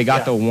believe they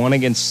got the one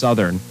against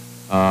Southern.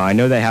 I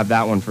know they have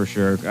that one for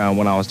sure.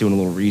 When I was doing a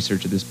little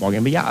research of this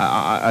ballgame, but yeah,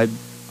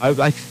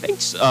 I think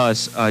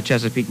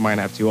Chesapeake might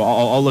have 2.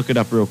 I'll look it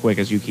up real quick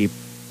as you keep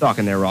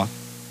talking there, Roth.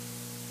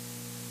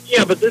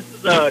 Yeah, but this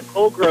is a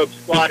Colgrove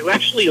squad who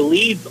actually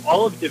leads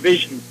all of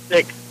Division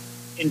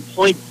 6 in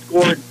points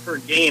scored per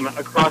game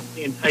across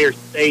the entire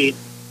state.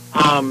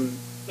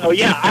 So,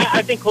 yeah,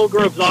 I think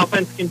Colgrove's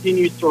offense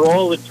continues to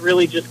roll. It's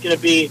really just going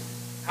to be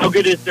how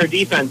good is their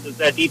defense. Is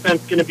that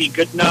defense going to be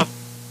good enough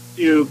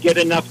to get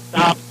enough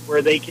stops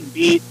where they can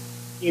beat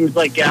teams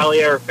like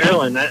Gallia or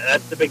Fairland?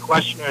 That's the big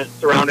question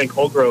surrounding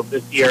Colgrove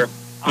this year.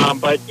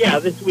 But, yeah,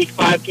 this Week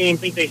 5 game, I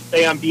think they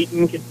stay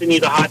unbeaten, continue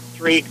the hot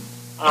streak.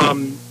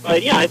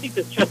 But, yeah, I think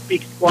this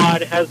Chesapeake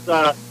squad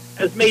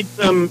has made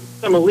some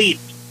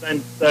leaps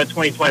since the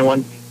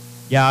 2021 season.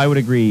 Yeah, I would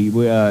agree.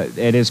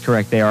 It is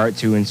correct. They are at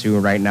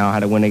 2-2 right now.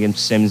 Had a win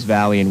against Sims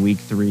Valley in Week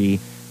 3,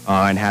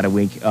 and had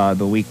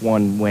the Week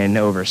 1 win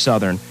over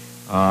Southern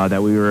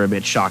that we were a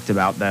bit shocked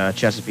about the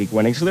Chesapeake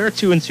winning. So they're at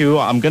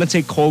 2-2. I'm going to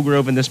take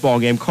Colgrove in this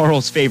ball game.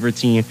 Carl's favorite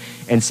team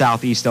in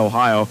Southeast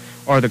Ohio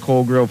are the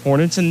Colgrove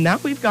Hornets, and now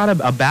we've got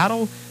a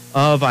battle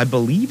of, I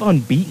believe,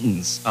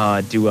 unbeatens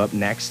due up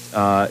next.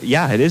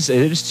 Yeah, it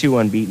is 2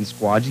 unbeaten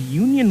squads.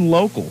 Union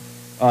Local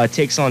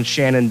takes on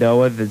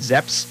Shenandoah. The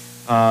Zeps.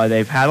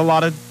 They've had a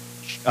lot of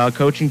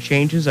coaching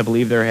changes. I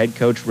believe their head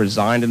coach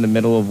resigned in the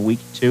middle of Week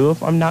 2,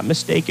 if I'm not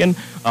mistaken,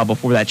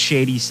 before that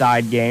Shady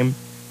Side game.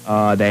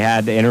 They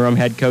had the interim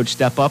head coach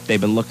step up. They've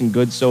been looking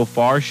good so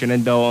far.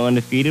 Shenandoah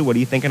undefeated. What are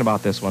you thinking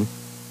about this one?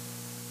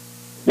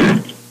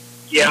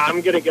 Yeah, I'm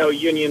going to go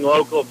Union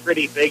Local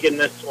pretty big in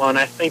this one.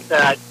 I think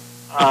that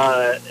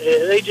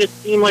they just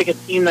seem like a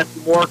team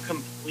that's more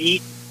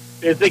complete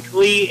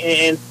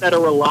physically instead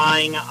of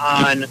relying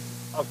on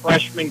a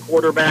freshman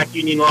quarterback.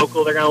 Union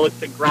Local, they're going to look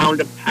to ground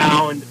and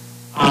pound,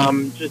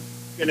 just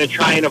going to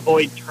try and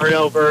avoid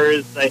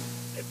turnovers. They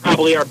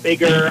probably are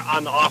bigger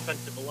on the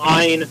offensive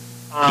line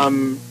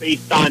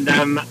based on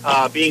them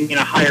being in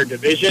a higher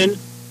division.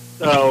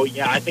 So,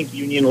 yeah, I think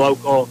Union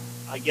Local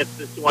gets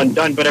this one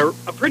done. But a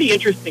pretty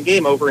interesting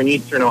game over in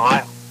Eastern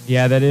Ohio.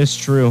 Yeah, that is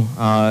true.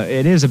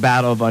 It is a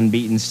battle of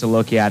unbeatens to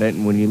look at it.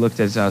 And when you looked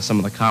at some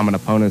of the common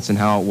opponents and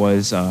how it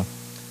was,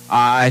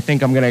 I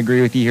think I'm going to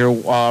agree with you here,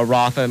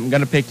 Roth. I'm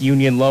going to pick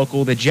Union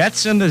Local. The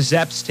Jets and the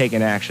Zeps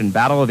taking action.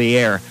 Battle of the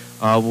air.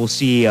 We'll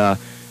see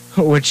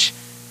which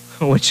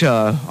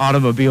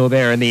automobile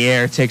there in the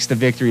air takes the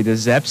victory, the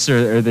Zeps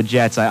or the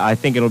Jets. I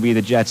think it'll be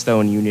the Jets, though,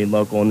 in Union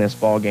Local in this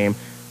ball game.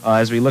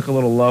 As we look a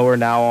little lower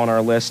now on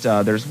our list,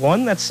 there's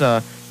one that's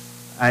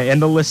in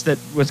the list that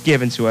was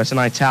given to us in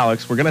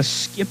italics. We're going to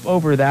skip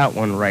over that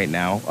one right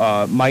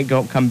now. Might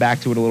come back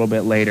to it a little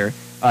bit later.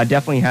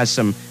 Definitely has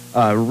some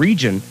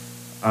region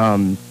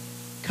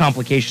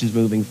complications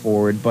moving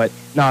forward, but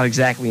not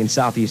exactly in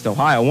Southeast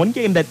Ohio. One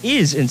game that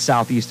is in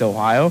Southeast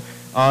Ohio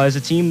is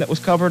a team that was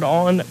covered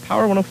on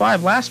Power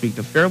 105 last week.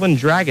 The Fairland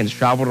Dragons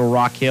travel to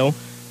Rock Hill,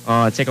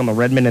 take on the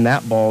Redmond in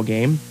that ball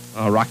game.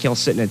 Rock Hill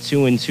sitting at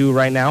 2-2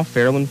 right now.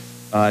 Fairland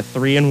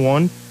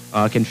 3-1.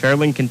 Can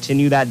Fairland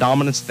continue that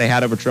dominance that they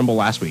had over Trimble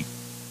last week?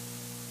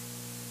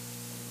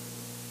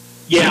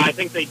 Yeah, I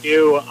think they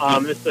do.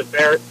 This is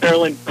a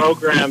Fairland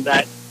program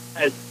that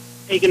has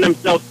taken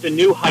themselves to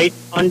new heights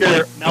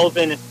under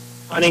Melvin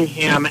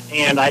Cunningham,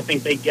 and I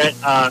think they get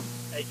an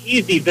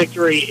easy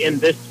victory in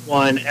this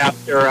one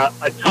after a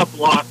tough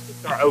loss to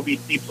start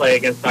OVC play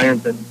against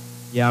Ironton.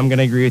 Yeah, I'm going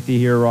to agree with you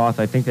here, Roth.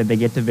 I think that they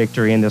get the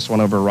victory in this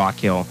one over Rock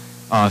Hill.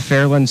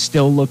 Fairland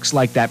still looks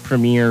like that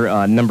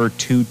premier number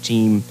 2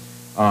 team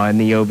in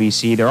the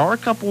OVC. There are a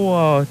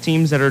couple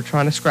teams that are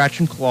trying to scratch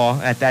and claw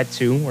at that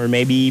 2, or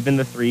maybe even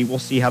the 3. We'll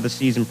see how the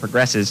season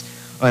progresses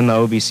in the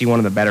OVC, one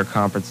of the better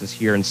conferences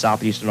here in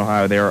southeastern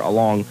Ohio. They're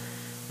along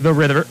the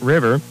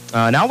river.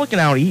 Now looking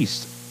out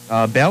east,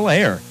 Bel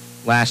Air.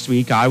 Last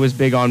week, I was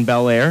big on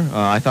Bel Air.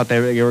 I thought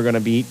they were going to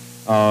beat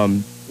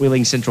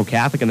Wheeling Central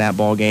Catholic in that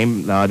ball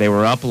game. They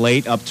were up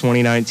late, up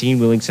 2019.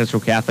 Wheeling Central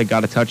Catholic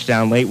got a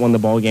touchdown late, won the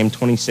ball game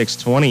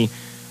 26-20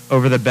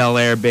 over the Bel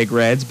Air Big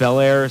Reds. Bel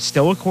Air,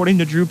 still according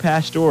to Drew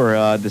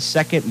Pastor, the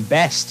second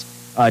best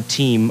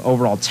team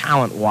overall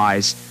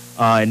talent-wise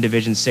in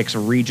Division 6,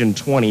 Region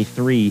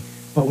 23.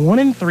 But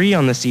 1-3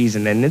 on the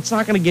season, and it's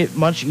not going to get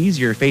much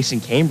easier facing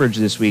Cambridge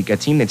this week, a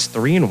team that's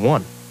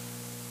 3-1.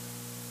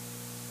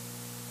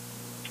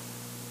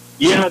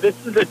 Yeah,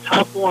 this is a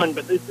tough one,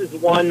 but this is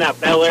one that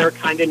Bel Air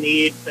kind of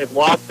needs. They've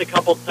lost a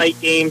couple tight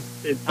games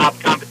to top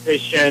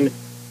competition.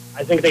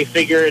 I think they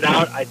figure it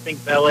out. I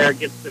think Bel Air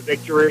gets the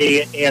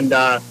victory and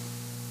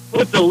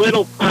puts a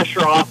little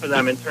pressure off of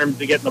them in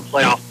terms of getting the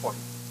playoff points.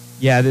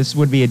 Yeah, this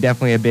would be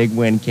definitely a big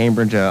win.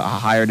 Cambridge, a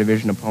higher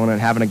division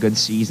opponent, having a good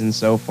season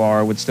so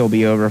far, would still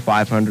be over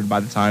 500 by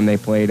the time they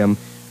played them.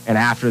 And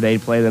after they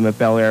play them, if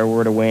Bel Air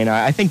were to win,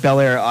 I think Bel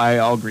Air,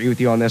 I'll agree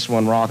with you on this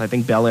one, Roth. I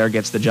think Bel Air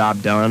gets the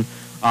job done.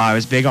 I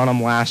was big on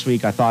them last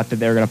week. I thought that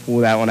they were going to pull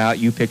that one out.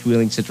 You picked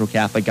Wheeling Central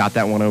Catholic, got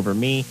that one over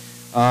me.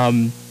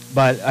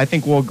 But I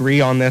think we'll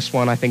agree on this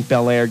one. I think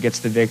Bel Air gets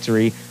the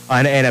victory,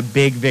 and a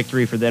big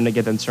victory for them to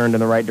get them turned in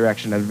the right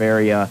direction. A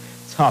very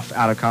tough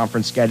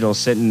out-of-conference schedule,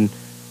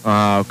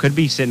 could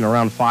be sitting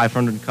around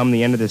 500 come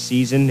the end of the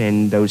season,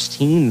 and those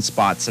teen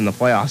spots in the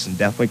playoffs, and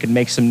definitely could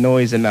make some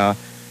noise and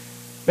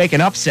make an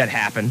upset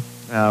happen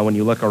when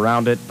you look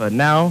around it. But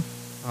now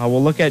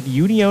we'll look at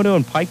Unioto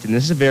and Piketon.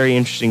 This is a very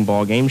interesting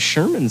ball game.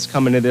 Sherman's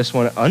coming to this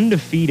one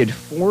undefeated,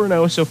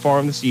 4-0 so far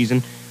in the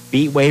season.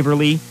 Beat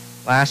Waverly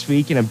last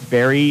week in a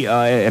very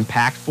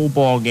impactful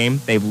ball game.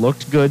 They've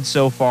looked good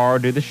so far,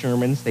 do the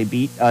Shermans. They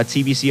beat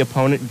TBC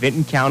opponent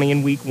Vinton County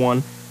in week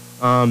 1.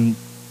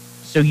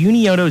 So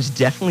Unioto's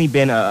definitely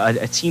been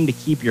a team to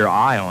keep your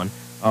eye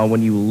on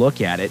when you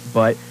look at it.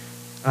 But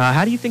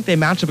how do you think they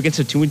match up against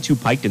a 2-2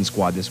 Piketon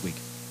squad this week?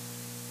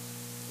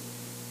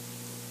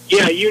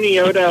 Yeah,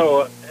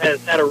 Unioto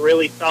has had a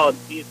really solid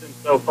season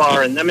so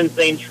far, and them and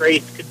Zane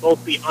Trace could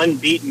both be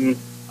unbeaten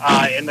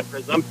in the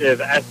presumptive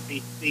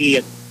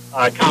SBC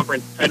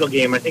conference title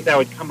game. I think that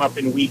would come up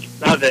in week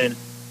 7.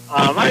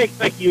 I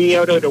expect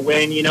Unioto to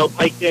win. You know,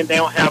 Piketon, they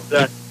don't have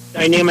the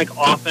dynamic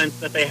offense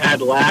that they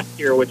had last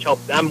year, which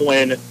helped them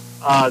win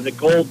the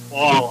gold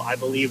ball, I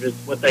believe is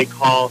what they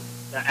call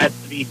the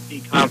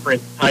SBC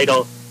conference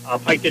title.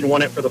 Piketon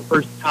won it for the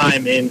first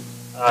time in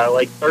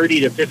like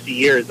 30 to 50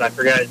 years, I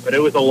forget, but it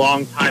was a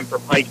long time for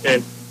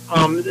Piketon.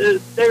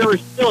 They were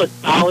still a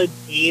solid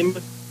team.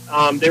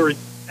 They were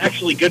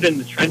actually good in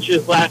the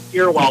trenches last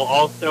year while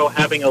also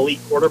having elite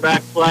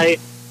quarterback play.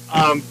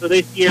 So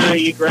this year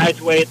you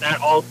graduate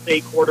that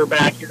all-state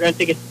quarterback, you're going to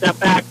take a step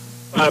back.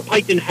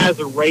 Piketon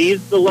has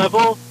raised the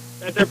level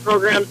that their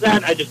program's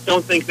at. I just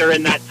don't think they're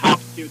in that top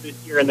 2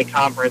 this year in the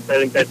conference. I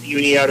think that's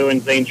Unioto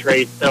and Zane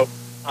Trace. So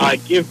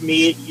give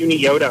me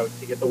Unioto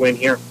to get the win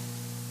here.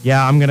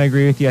 Yeah, I'm going to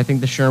agree with you. I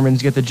think the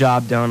Shermans get the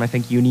job done. I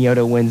think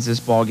Unioto wins this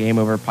ball game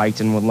over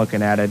Piketon when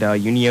looking at it.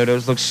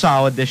 Unioto's look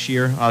solid this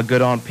year,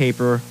 good on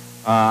paper.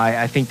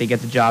 I think they get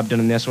the job done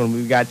in this one.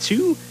 We've got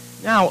 2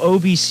 now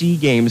OVC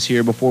games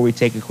here before we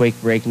take a quick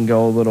break and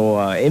go a little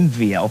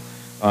MVL.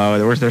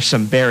 There's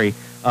some very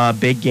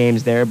big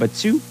games there, but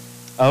 2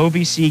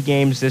 OVC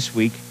games this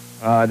week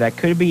that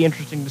could be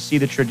interesting to see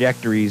the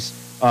trajectories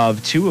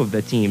of 2 of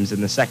the teams in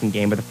the second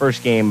game. But the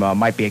first game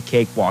might be a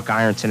cakewalk,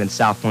 Ironton and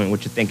South Point.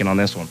 What you thinking on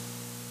this one?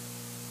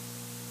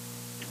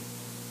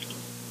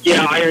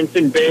 Yeah,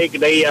 Ironton big.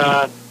 They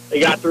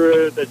got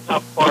through the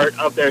tough part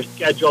of their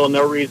schedule.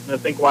 No reason to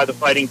think why the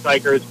Fighting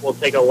Tigers will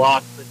take a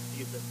loss this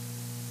season.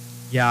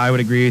 Yeah, I would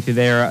agree with you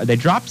there. They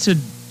dropped to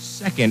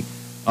second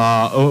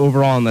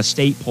overall in the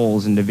state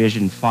polls in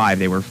Division 5.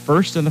 They were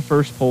first in the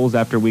first polls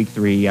after Week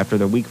 3. After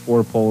the Week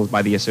 4 polls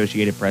by the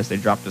Associated Press, they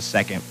dropped to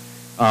second.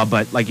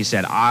 But like you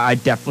said, I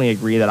definitely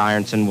agree that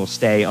Ironton will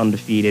stay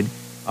undefeated.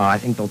 I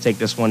think they'll take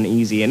this one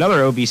easy.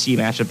 Another OVC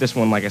matchup, this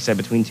one, like I said,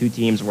 between 2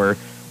 teams where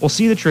we'll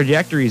see the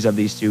trajectories of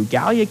these 2.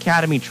 Gallia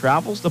Academy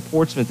travels to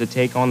Portsmouth to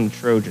take on the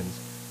Trojans.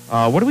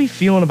 What are we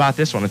feeling about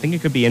this one? I think it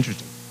could be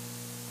interesting.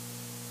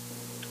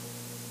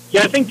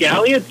 Yeah, I think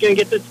Gallia's going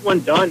to get this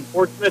one done.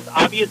 Portsmouth,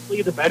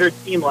 obviously the better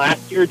team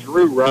last year.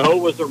 Drew Rowe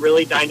was a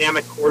really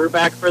dynamic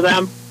quarterback for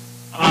them.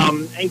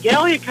 And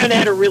Gallia kind of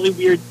had a really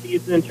weird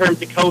season in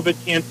terms of COVID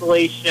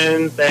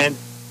cancellations and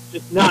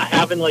just not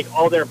having like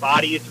all their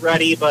bodies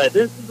ready. But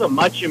this is a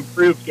much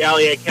improved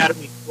Gallia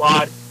Academy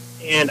squad,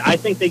 and I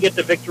think they get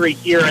the victory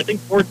here. I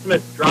think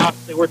Portsmouth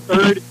drops. They were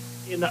 3rd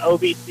in the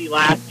OVC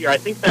last year. I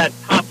think that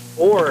top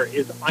 4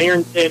 is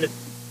Ironton,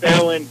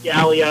 Fallon,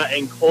 Gallia,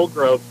 and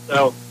Colgrove.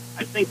 So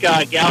I think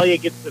Gallia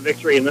gets the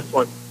victory in this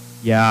one.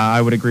 Yeah,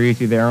 I would agree with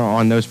you there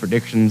on those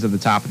predictions at the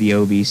top of the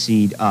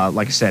OVC.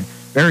 Like I said,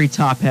 very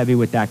top-heavy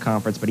with that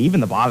conference, but even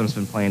the bottom's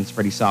been playing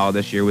pretty solid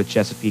this year with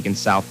Chesapeake and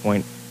South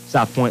Point.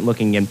 South Point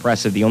looking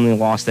impressive. The only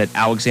loss that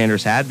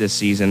Alexander's had this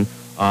season,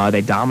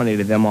 they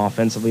dominated them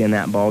offensively in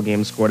that ball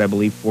game, scored, I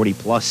believe,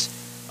 40-plus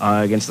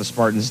against the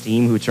Spartans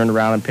team, who turned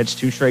around and pitched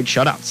 2 straight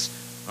shutouts.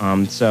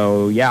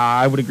 So, yeah,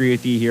 I would agree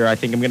with you here. I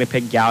think I'm going to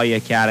pick Gallia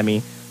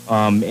Academy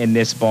in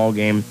this ball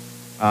game.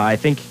 I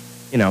think,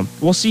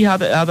 we'll see how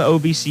the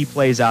OVC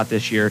plays out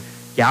this year.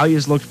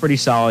 Gallia's looked pretty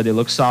solid. They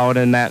look solid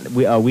in that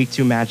Week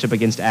 2 matchup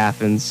against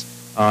Athens.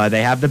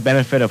 They have the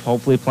benefit of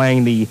hopefully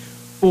playing the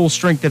full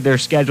strength of their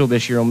schedule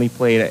this year. Only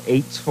played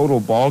 8 total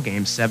ball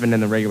games, 7 in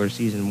the regular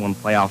season, 1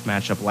 playoff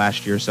matchup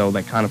last year, so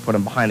that kind of put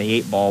them behind the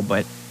 8 ball.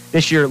 But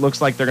this year it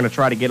looks like they're going to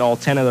try to get all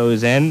 10 of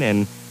those in,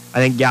 and I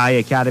think Gallia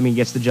Academy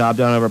gets the job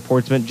done over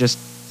Portsmouth. Just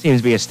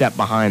seems to be a step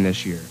behind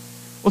this year.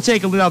 We'll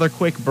take another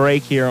quick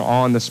break here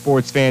on The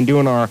Sports Fan,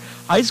 doing our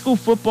high school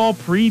football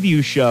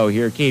preview show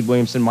here. Cade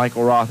Williamson,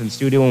 Michael Roth in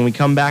studio. When we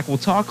come back, we'll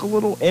talk a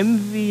little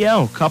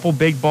MVL, couple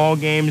big ball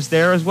games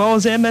there, as well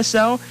as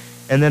MSL,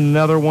 and then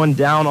another one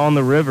down on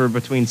the river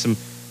between some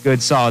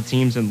good, solid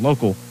teams and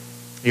local.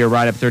 Here,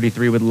 right up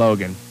 33 with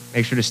Logan.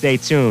 Make sure to stay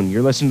tuned.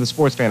 You're listening to The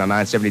Sports Fan on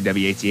 970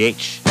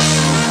 WATH.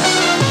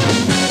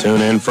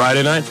 Tune in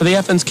Friday night for the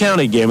Athens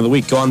County Game of the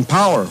Week on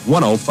Power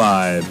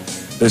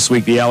 105. This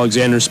week, the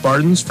Alexander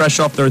Spartans, fresh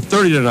off their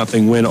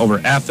 30-0 win over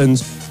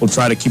Athens, will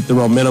try to keep the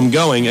momentum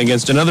going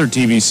against another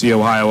TVC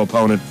Ohio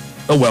opponent,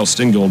 the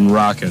Wellston Golden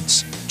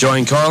Rockets.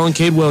 Join Carl and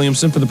Cade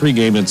Williamson for the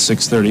pregame at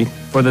 6:30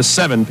 for the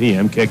 7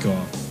 p.m.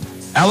 kickoff.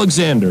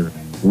 Alexander,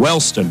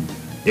 Wellston.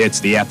 It's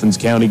the Athens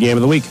County Game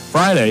of the Week,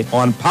 Friday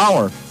on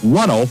Power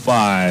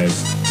 105.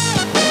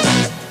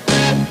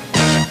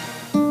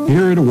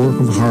 Here at A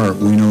Work of Heart,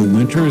 we know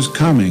winter is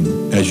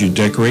coming. As you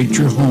decorate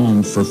your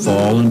home for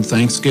fall and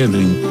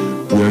Thanksgiving,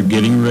 we are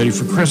getting ready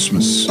for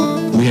Christmas.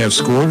 We have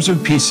scores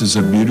of pieces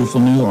of beautiful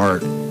new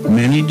art,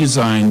 many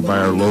designed by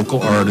our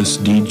local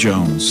artist, Dee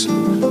Jones.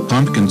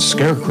 Pumpkins,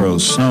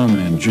 scarecrows,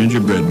 snowmen,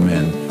 gingerbread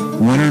men,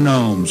 winter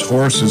gnomes,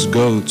 horses,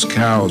 goats,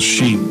 cows,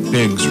 sheep,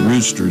 pigs,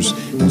 roosters,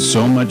 and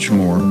so much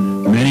more,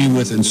 many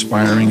with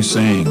inspiring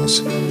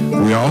sayings.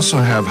 We also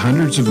have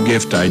hundreds of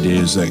gift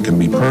ideas that can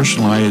be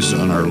personalized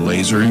on our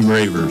laser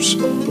engravers.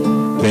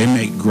 They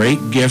make great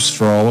gifts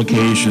for all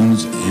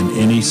occasions and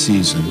any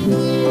season.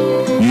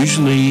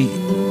 Usually,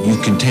 you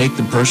can take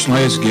the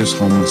personalized gifts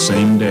home the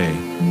same day.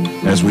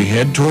 As we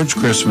head towards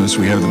Christmas,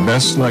 we have the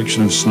best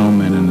selection of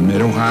snowmen in the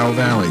Mid-Ohio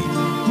Valley.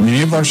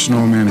 Many of our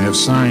snowmen have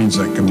signs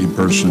that can be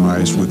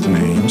personalized with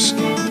names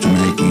to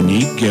make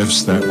unique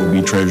gifts that will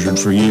be treasured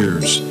for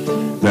years.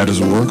 That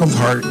is A Work of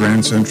Heart,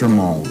 Grand Central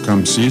Mall.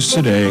 Come see us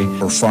today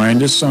or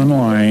find us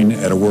online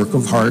at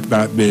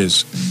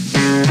aworkofheart.biz.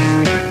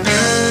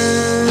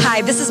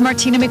 Hi, this is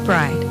Martina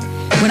McBride.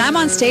 When I'm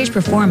on stage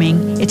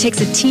performing, it takes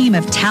a team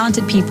of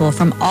talented people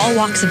from all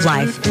walks of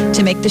life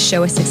to make the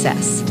show a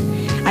success.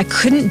 I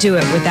couldn't do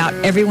it without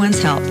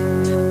everyone's help.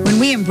 When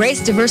we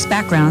embrace diverse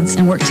backgrounds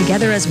and work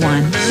together as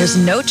one, there's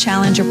no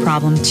challenge or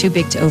problem too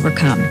big to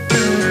overcome.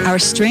 Our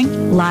strength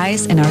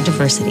lies in our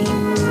diversity.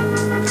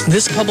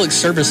 This public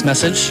service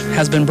message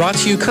has been brought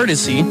to you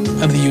courtesy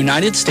of the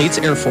United States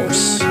Air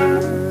Force.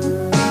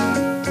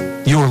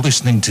 You're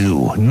listening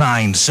to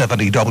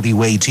 970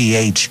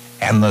 WATH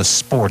and The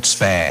Sports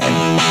Fan.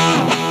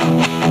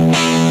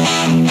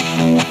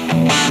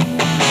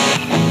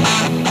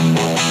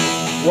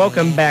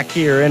 Welcome back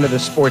here into The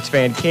Sports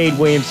Fan. Cade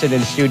Williamson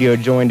in studio,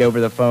 joined over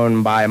the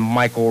phone by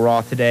Michael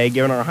Roth today,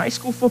 giving our high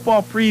school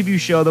football preview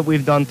show that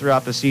we've done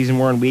throughout the season.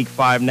 We're in Week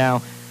 5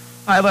 now,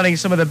 highlighting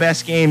some of the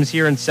best games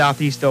here in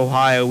Southeast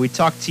Ohio. We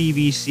talked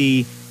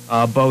TVC,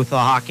 both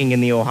Hocking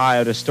and the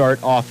Ohio to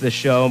start off the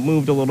show.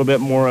 Moved a little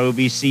bit more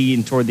OVC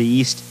and toward the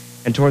east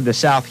and toward the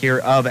south here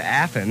of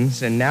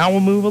Athens. And now we'll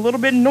move a little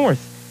bit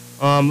north.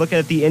 Looking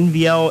at the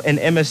NVL and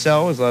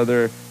MSL as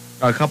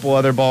a couple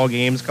other ball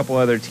games, a couple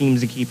other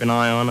teams to keep an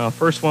eye on.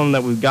 First one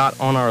that we've got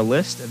on our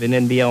list of an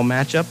NVL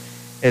matchup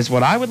is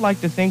what I would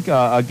like to think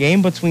a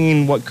game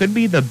between what could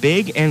be the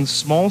big and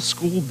small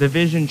school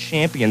division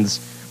champions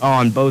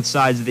on both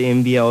sides of the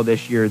NVL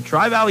this year.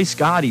 Tri-Valley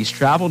Scotties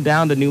traveled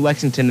down to New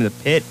Lexington to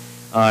the pit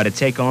to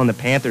take on the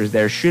Panthers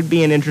there. Should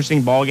be an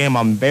interesting ball game.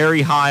 I'm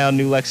very high on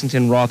New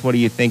Lexington. Roth, what are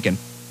you thinking?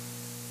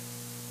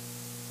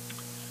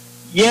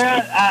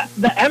 Yeah,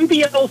 the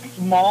NVL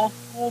small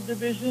school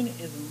division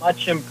is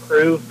much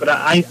improved, but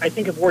I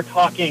think if we're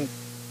talking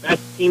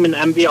best team in the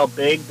NVL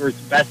big versus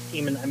best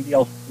team in the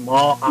NVL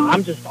small,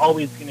 I'm just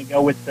always going to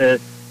go with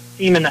the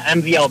team in the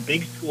NVL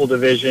big school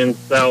division.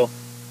 So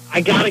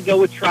I got to go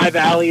with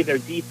Tri-Valley. Their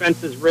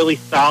defense is really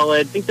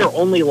solid. I think their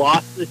only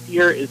loss this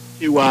year is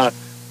to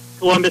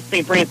Columbus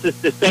St.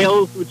 Francis de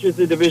Sales, which is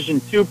a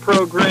Division II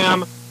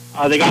program.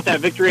 They got that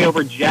victory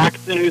over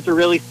Jackson, who's a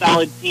really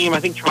solid team. I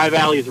think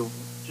Tri-Valley is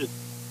just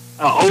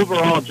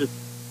overall just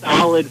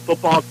solid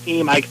football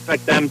team. I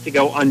expect them to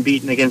go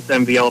unbeaten against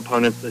NVL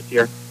opponents this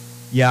year.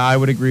 Yeah, I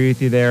would agree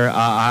with you there.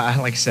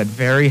 Like I said,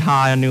 very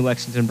high on New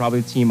Lexington,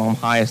 probably the team I'm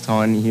highest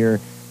on here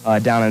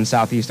down in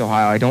Southeast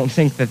Ohio. I don't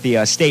think that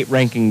the state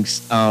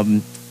rankings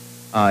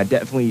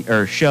definitely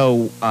or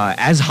show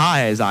as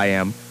high as I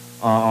am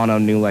on a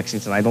New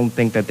Lexington. I don't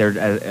think that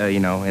they're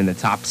in the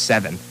top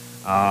 7,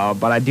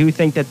 but I do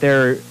think that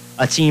they're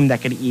a team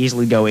that could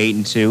easily go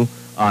 8-2,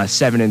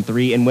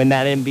 7-3, and win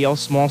that NBL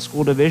Small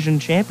School Division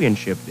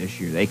championship this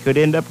year. They could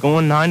end up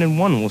going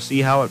 9-1. We'll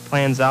see how it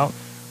plans out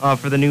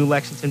for the New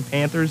Lexington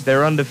Panthers.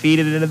 They're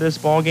undefeated into this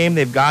ball game.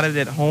 They've got it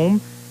at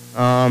home.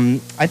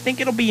 I think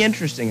it'll be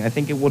interesting. I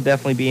think it will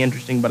definitely be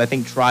interesting, but I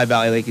think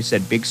Tri-Valley, like you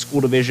said, big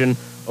school division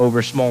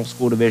over small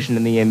school division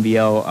in the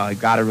NBL,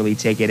 got to really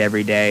take it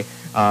every day,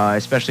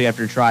 especially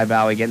after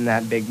Tri-Valley getting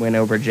that big win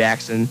over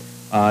Jackson.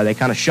 They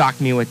kind of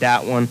shocked me with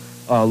that one,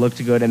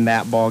 looked good in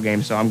that ball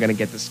game, so I'm going to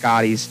get the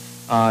Scotties.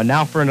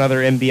 Now for another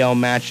NBL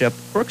matchup,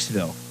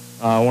 Crooksville,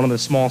 one of the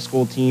small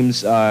school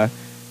teams.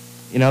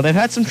 They've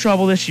had some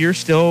trouble this year,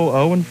 still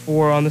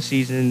 0-4 on the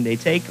season. They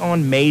take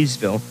on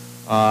Maysville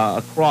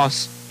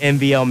across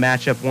NBL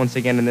matchup once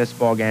again in this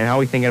ball game. How are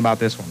we thinking about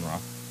this one,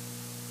 Rob?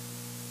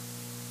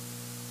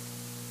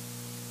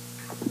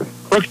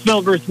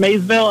 Crooksville versus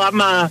Maysville. I'm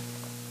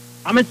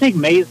gonna take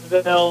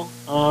Maysville.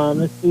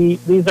 Let's see.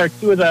 These are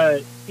two of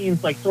the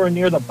teams like sort of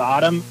near the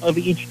bottom of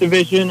each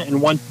division,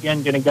 and once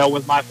again, gonna go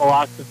with my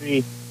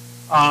philosophy.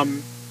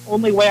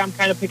 Only way I'm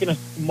kind of picking a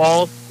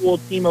small school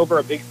team over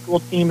a big school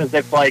team is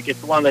if like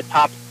it's one of the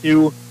top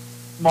 2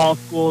 small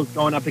schools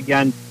going up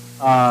against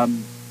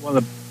one of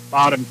the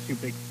bottom 2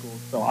 big schools.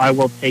 So I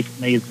will take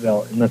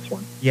Maysville in this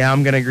one. Yeah,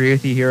 I'm going to agree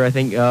with you here. I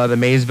think the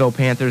Maysville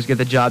Panthers get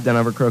the job done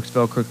over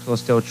Crooksville. Crooksville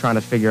still trying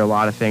to figure a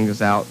lot of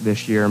things out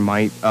this year.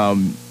 Might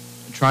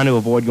trying to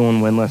avoid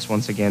going winless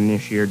once again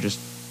this year.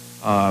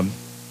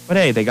 But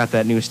hey, they got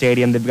that new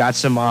stadium. They've got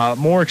some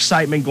more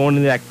excitement going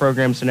into that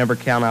program, so never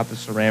count out the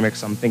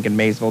Ceramics. I'm thinking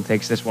Maysville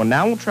takes this one.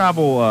 Now we'll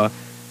travel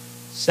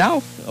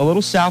south, a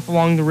little south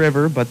along the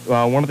river, but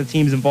one of the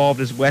teams involved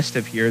is west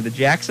of here. The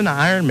Jackson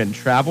Ironmen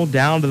travel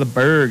down to the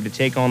Berg to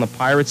take on the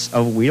Pirates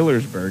of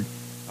Wheelersburg.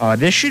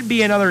 This should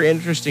be another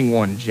interesting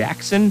one.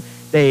 Jackson,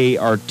 they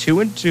are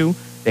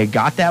 2-2. They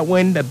got that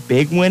win, the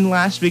big win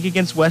last week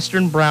against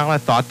Western Brown. I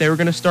thought they were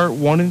going to start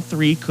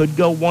 1-3, could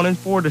go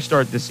 1-4 to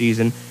start the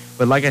season.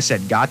 But like I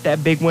said, got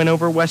that big win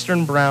over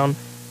Western Brown,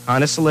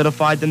 kind of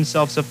solidified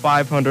themselves at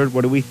 500.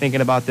 What are we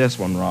thinking about this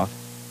one, Roth?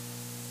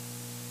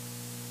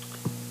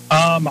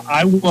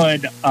 I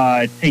would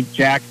take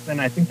Jackson.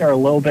 I think they're a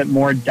little bit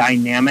more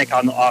dynamic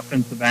on the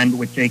offensive end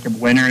with Jacob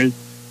Winters.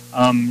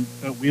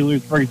 But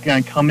Wheelersburg is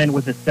going to come in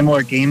with a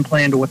similar game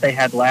plan to what they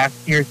had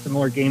last year,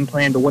 similar game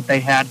plan to what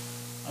they had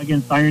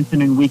against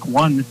Ironton in Week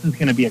 1. This is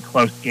going to be a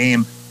close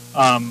game.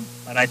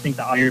 But I think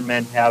the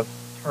Ironmen have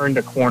turned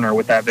a corner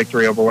with that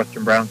victory over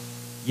Western Brown.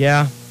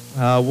 Yeah.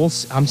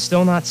 I'm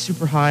still not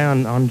super high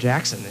on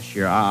Jackson this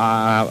year.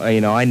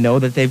 I know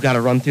that they've got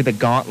to run through the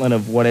gauntlet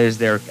of what is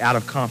their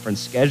out-of-conference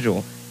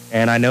schedule,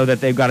 and I know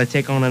that they've got to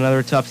take on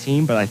another tough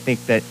team, but I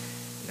think that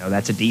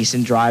that's a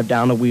decent drive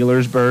down to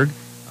Wheelersburg.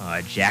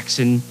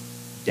 Jackson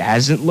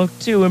hasn't looked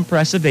too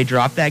impressive. They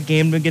dropped that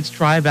game against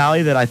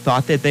Tri-Valley that I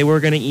thought that they were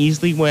going to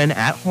easily win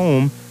at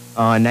home.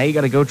 Now you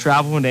got to go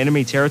travel into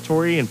enemy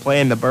territory and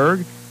play in the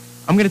Berg.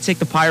 I'm going to take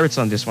the Pirates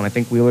on this one. I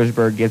think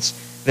Wheelersburg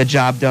gets the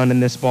job done in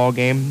this ball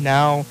game.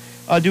 Now,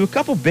 do a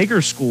couple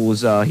bigger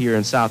schools here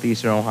in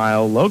southeastern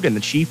Ohio. Logan, the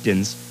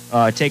Chieftains,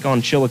 take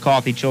on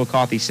Chillicothe.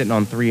 Chillicothe sitting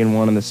on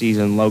 3-1 in the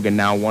season. Logan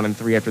now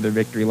 1-3 after their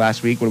victory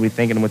last week. What are we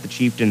thinking with the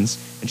Chieftains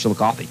and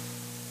Chillicothe?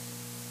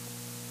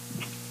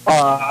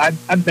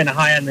 I've been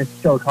high on this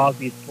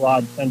Chillicothe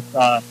squad since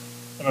some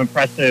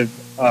impressive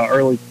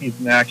early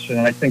season action.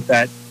 And I think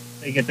that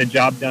they get the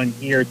job done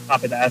here.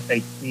 Top of the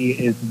FAC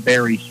is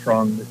very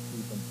strong this season.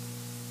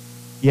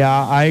 Yeah,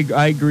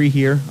 I agree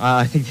here.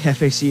 I think the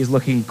FAC is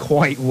looking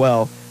quite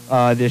well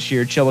this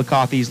year.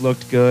 Chillicothe's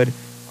looked good.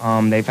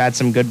 They've had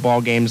some good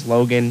ball games.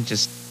 Logan,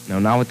 just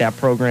not what that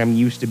program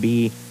used to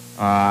be.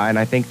 And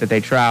I think that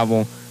they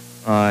travel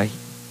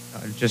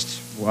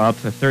just up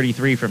to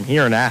 33 from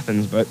here in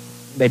Athens, but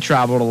they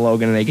travel to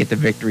Logan and they get the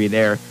victory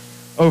there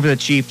over the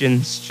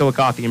Chieftains.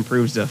 Chillicothe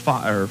improves to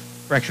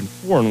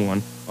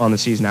 4-1 on the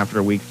season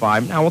after Week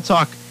 5. Now we'll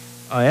talk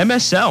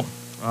MSL.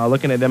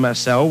 Looking at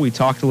MSL, we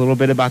talked a little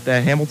bit about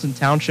the Hamilton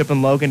Township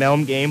and Logan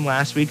Elm game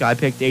last week. I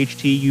picked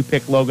HT, you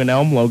picked Logan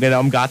Elm. Logan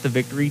Elm got the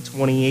victory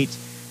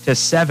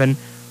 28-7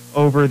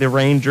 over the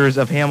Rangers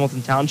of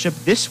Hamilton Township.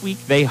 This week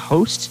they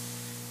host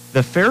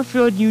the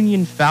Fairfield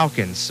Union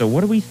Falcons. So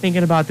what are we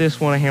thinking about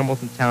this one at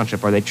Hamilton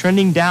Township? Are they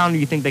trending down, or do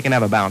you think they can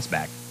have a bounce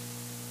back?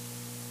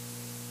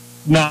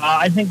 No,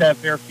 I think that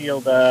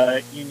Fairfield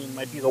Union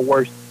might be the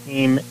worst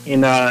team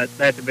in that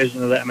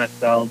division of the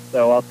MSL.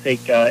 So I'll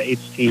take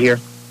HT here.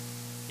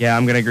 Yeah,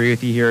 I'm going to agree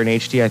with you here in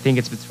HT. I think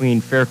it's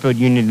between Fairfield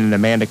Union and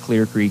Amanda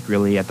Clear Creek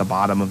really at the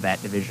bottom of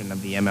that division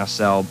of the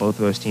MSL. Both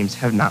of those teams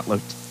have not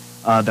looked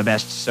the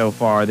best so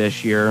far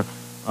this year.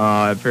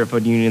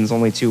 Fairfield Union's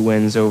only 2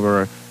 wins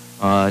over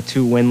 2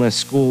 winless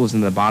schools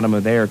in the bottom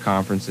of their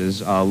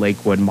conferences,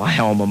 Lakewood, my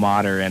alma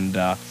mater, and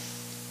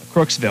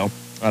Crooksville,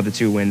 the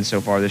 2 wins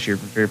so far this year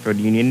for Fairfield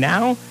Union.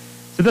 Now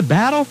to the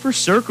battle for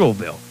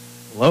Circleville.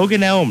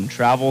 Logan Elm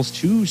travels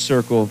to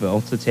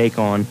Circleville to take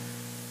on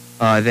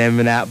them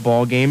in that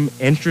ball game.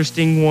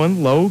 Interesting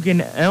one,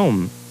 Logan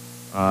Elm.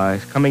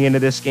 Coming into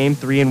this game,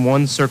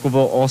 3-1.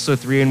 Circleville also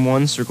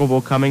 3-1.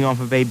 Circleville coming off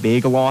of a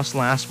big loss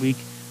last week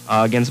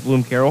against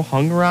Bloom Carroll.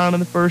 Hung around in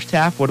the first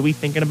half. What are we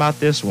thinking about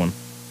this one?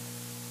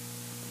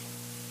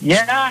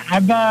 Yeah,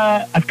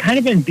 I've kind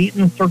of been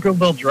beating the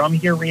Circleville drum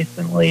here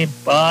recently,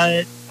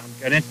 but I'm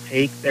going to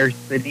take their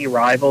city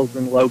rivals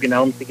in Logan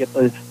Elm to get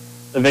the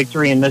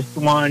victory in this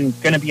one. It's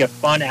going to be a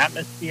fun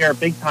atmosphere,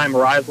 big-time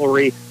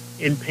rivalry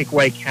in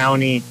Pickaway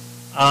County.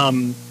 I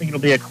think it'll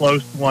be a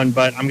close one,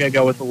 but I'm going to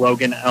go with the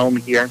Logan Elm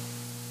here.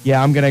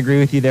 Yeah, I'm going to agree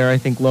with you there. I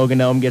think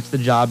Logan Elm gets the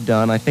job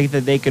done. I think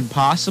that they could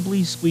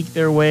possibly squeak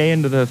their way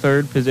into the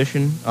third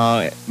position,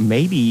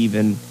 maybe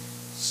even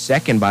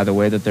second, by the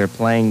way, that they're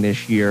playing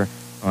this year.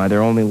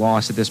 Their only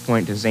loss at this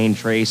point to Zane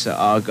Trace,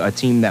 a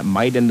team that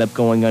might end up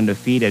going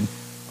undefeated,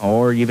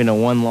 or even a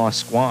one-loss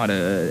squad.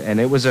 And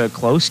it was a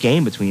close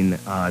game between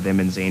them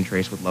and Zane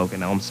Trace with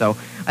Logan Elm. So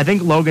I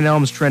think Logan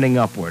Elm's trending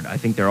upward. I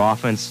think their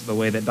offense, the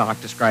way that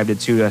Doc described it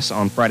to us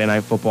on Friday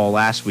Night Football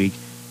last week,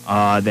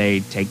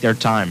 they take their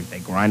time. They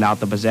grind out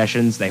the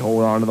possessions. They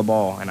hold on to the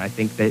ball. And I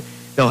think that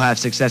they'll have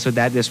success with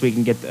that this week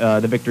and get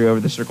the victory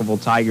over the Circleville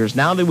Tigers.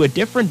 Now to a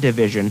different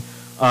division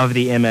of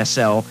the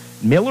MSL,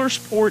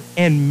 Millersport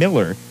and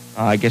Miller.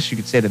 I guess you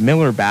could say the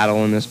Miller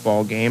battle in this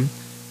ball game.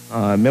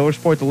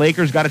 Millersport, the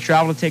Lakers got to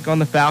travel to take on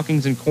the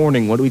Falcons in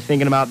Corning. What are we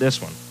thinking about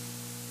this one?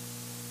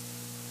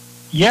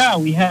 Yeah,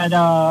 we had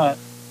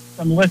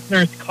some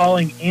listeners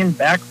calling in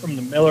back from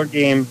the Miller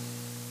game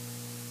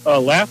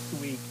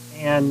last week,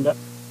 and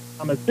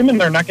I'm assuming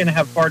they're not going to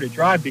have far to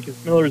drive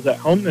because Miller's at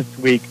home this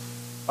week.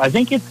 I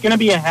think it's going to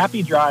be a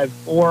happy drive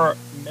for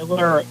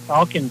Miller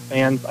Falcon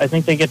fans. I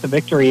think they get the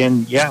victory,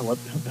 and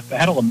the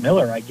Battle of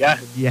Miller, I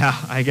guess. Yeah,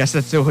 I guess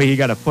that's the way you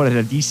got to put it.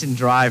 A decent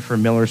drive for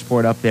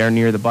Millersport up there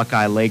near the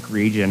Buckeye Lake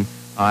region.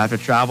 Have to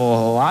travel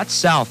a lot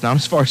south, not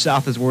as far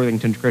south as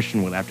Worthington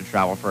Christian would have to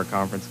travel for a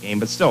conference game,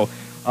 but still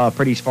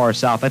pretty far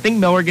south. I think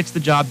Miller gets the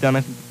job done.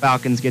 I think the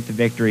Falcons get the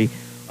victory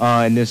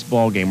in this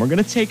ball game. We're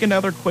going to take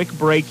another quick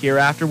break here.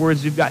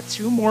 Afterwards, we've got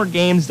 2 more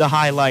games to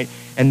highlight,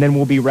 and then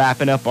we'll be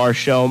wrapping up our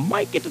show.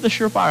 Might get to the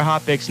Surefire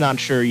Hot Picks, not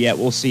sure yet.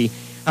 We'll see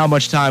how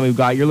much time we've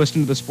got. You're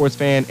listening to the Sports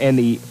Fan and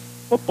the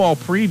football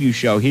preview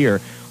show here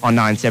on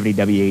 970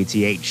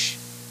 WATH.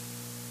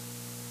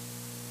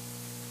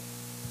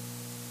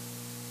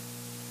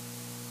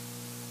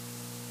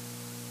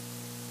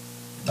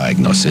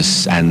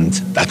 Diagnosis, and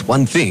that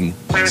one thing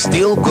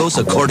still goes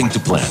according to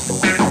plan.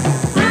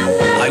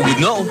 I would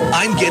know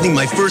I'm getting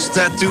my first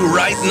tattoo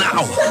right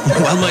now,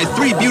 while my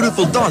 3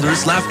 beautiful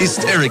daughters laugh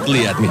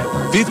hysterically at me.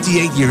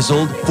 58 years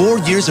old, 4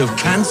 years of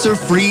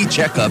cancer-free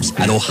checkups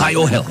at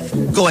Ohio Health.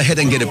 Go ahead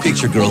and get a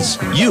picture, girls.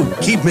 You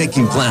keep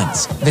making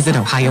plans. Visit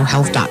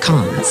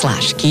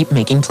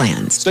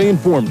ohiohealth.com/keepmakingplans. Stay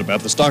informed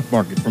about the stock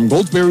market from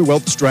Goldsberry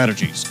Wealth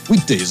Strategies.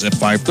 Weekdays at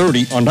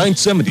 5:30 on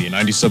 970 and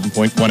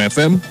 97.1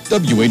 FM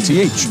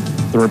WATH.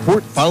 The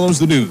report follows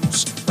the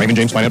news. Raymond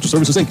James Financial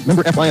Services, Inc.,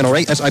 member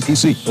FINRA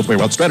SIPC. Goldsberry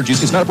Wealth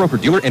Strategies is not a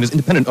broker-dealer and is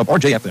independent of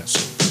RJFS.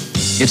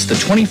 It's the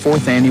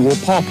 24th annual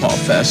Paw Paw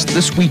Fest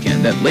this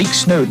weekend at Lake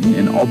Snowden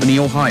in Albany,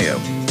 Ohio.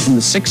 From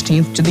the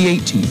 16th to the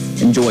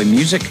 18th, enjoy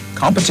music,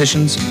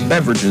 competitions,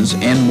 beverages,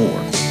 and more.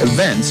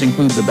 Events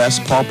include the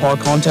Best Paw Paw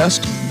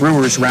Contest,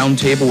 Brewers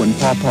Roundtable and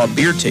Paw Paw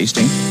Beer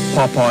Tasting,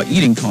 Paw Paw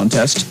Eating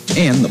Contest,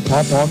 and the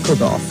Paw Paw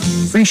Cook-Off.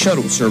 Free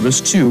shuttle service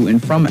to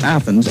and from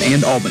Athens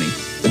and Albany.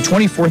 The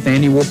 24th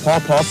annual Paw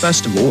Paw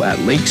Festival at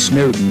Lake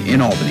Snowden in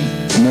Albany.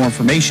 For more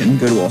information,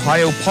 go to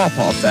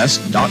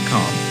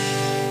ohiopawpawfest.com.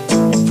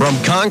 From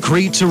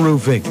concrete to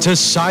roofing to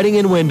siding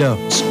and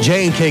windows,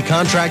 J&K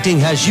Contracting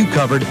has you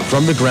covered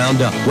from the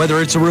ground up.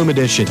 Whether it's a room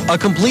addition, a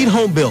complete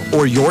home build,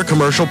 or your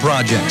commercial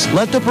projects,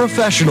 let the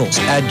professionals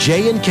at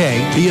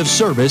J&K be of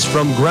service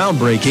from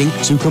groundbreaking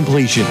to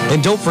completion.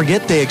 And don't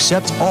forget they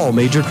accept all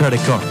major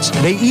credit cards.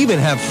 They even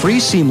have free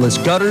seamless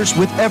gutters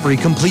with every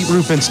complete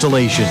roof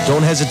installation.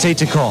 Don't hesitate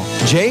to call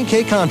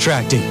J&K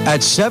Contracting at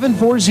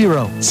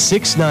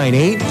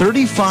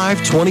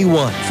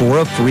 740-698-3521 for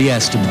a free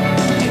estimate.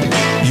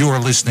 You're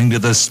listening to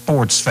The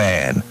Sports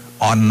Fan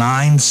on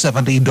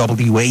 970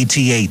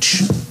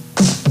 WATH.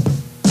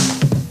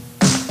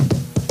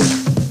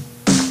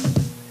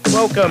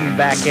 Welcome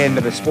back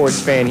into The Sports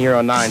Fan here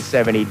on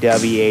 970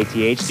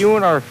 WATH.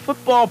 Doing our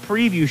football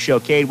preview show.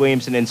 Cade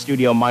Williamson in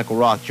studio, Michael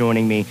Roth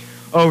joining me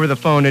over the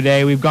phone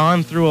today. We've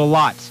gone through a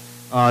lot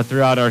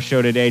throughout our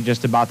show today,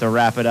 just about to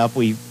wrap it up.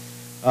 We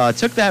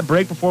took that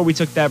break. Before we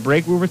took that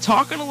break, we were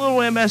talking a little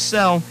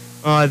MSL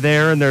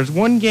there, and there's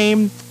one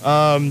game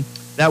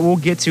that we'll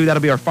get to.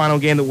 That'll be our final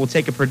game that we'll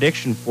take a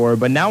prediction for.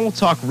 But now we'll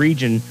talk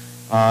region,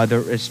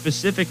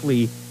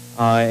 specifically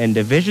in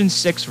Division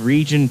 6,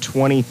 Region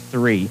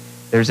 23.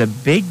 There's a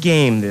big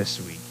game this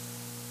week.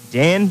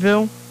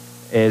 Danville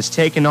is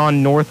taking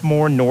on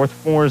Northmore.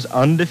 Northmore's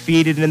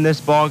undefeated in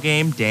this ball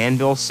game.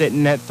 Danville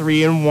sitting at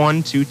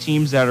 3-1. 2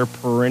 teams that are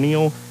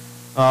perennial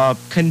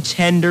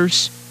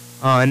contenders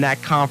in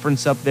that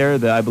conference up there.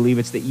 I believe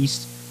it's the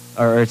East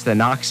or it's the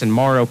Knox and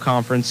Morrow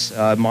Conference.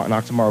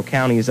 Knox and Morrow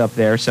County is up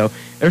there. So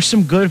there's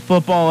some good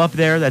football up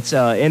there that's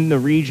in the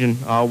region.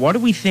 What are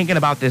we thinking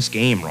about this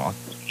game, Roth?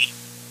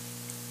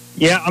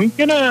 Yeah,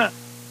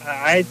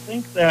 I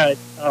think that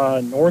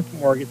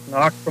Northmore gets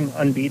knocked from the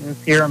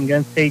unbeatens here. I'm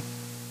going to take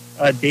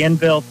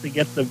Danville to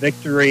get the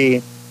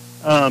victory.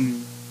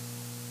 I'm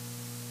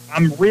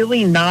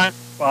really not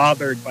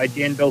bothered by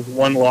Danville's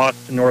one loss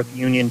to North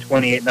Union,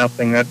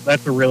 28-0.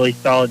 That's a really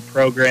solid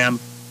program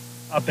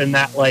up in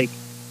that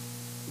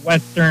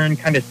western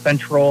kind of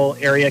central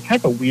area,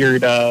 kind of a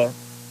weird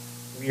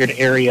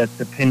area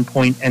to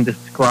pinpoint and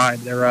describe.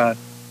 They're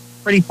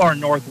pretty far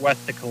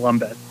northwest of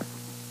Columbus.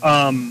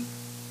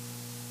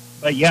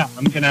 But yeah,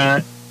 I'm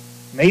gonna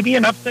maybe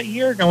an upset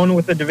here, going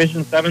with a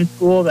Division 7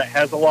 school that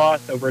has a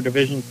loss over a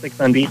Division 6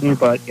 unbeaten.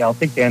 But yeah, I'll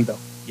take Danville.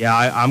 Yeah,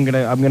 I'm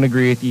gonna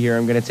agree with you here.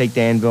 I'm gonna take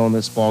Danville in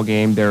this ball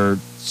game. They're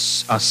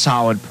a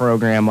solid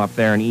program up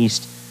there in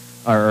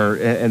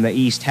the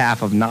east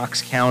half of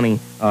Knox County.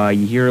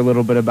 You hear a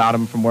little bit about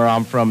them from where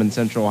I'm from in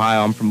Central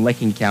Ohio. I'm from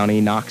Licking County.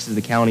 Knox is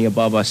the county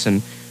above us,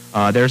 and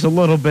there's a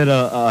little bit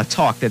of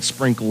talk that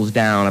sprinkles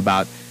down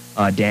about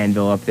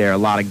Danville up there. A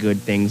lot of good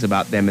things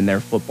about them and their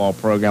football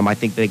program. I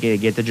think they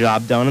get the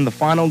job done. And the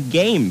final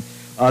game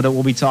that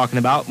we'll be talking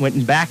about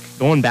going back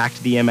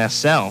to the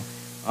MSL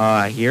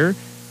here.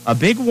 A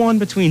big one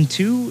between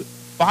two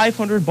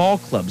 500 ball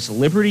clubs.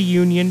 Liberty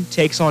Union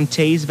takes on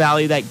Tays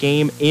Valley. That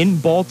game in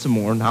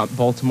Baltimore, not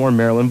Baltimore,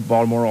 Maryland,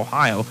 Baltimore,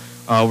 Ohio,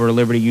 where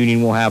Liberty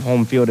Union will have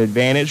home field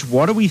advantage.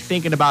 What are we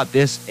thinking about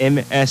this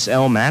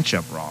MSL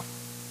matchup, Roth?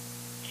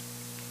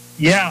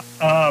 Yeah,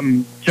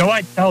 Joe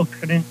Eitel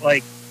couldn't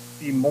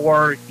be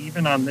more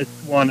even on this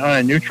one on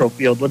a neutral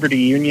field. Liberty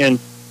Union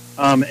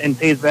and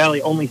Tays Valley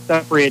only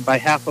separated by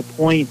half a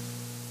point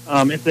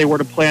if they were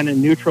to play on a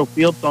neutral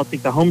field. So I'll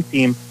take the home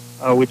team,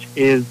 which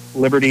is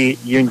Liberty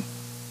Union.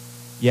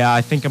 Yeah,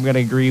 I think I'm going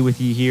to agree with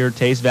you here.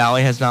 Tays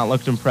Valley has not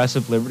looked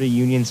impressive. Liberty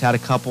Union's had a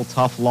couple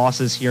tough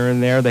losses here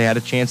and there. They had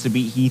a chance to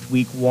beat Heath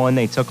week 1.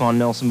 They took on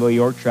Nelsonville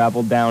York,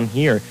 traveled down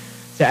here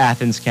to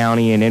Athens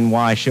County, and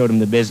NY showed them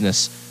the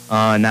business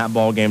in that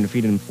ball game,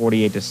 defeated them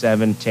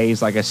 48-7.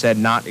 Tays, like I said,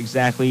 not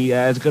exactly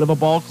as good of a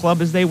ball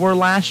club as they were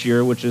last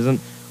year, which isn't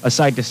a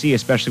sight to see,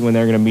 especially when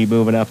they're going to be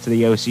moving up to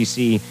the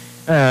OCC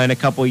in a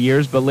couple of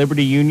years. But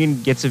Liberty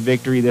Union gets a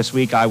victory this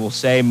week, I will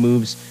say,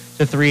 moves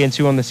to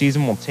 3-2 on the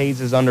season, while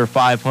Tays is under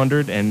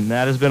 500. And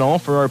that has been all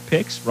for our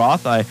picks.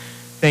 Roth, I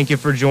thank you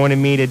for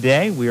joining me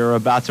today. We are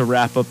about to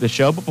wrap up the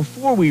show, but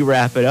before we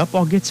wrap it up,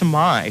 I'll get to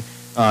my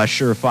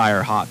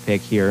surefire hot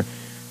pick here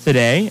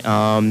today.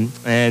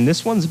 And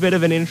this one's a bit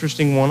of an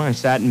interesting one. I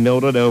sat and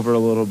milled it over a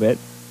little bit.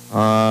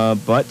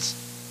 But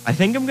I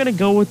think I'm going to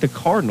go with the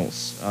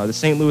Cardinals. The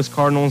St. Louis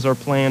Cardinals are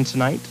playing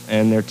tonight,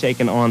 and they're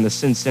taking on the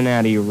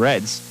Cincinnati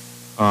Reds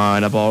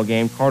in a ball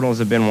game. Cardinals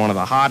have been one of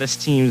the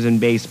hottest teams in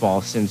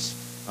baseball since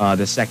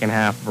the second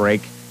half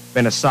break.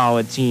 Been a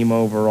solid team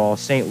overall.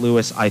 St.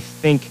 Louis, I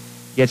think,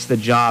 gets the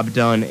job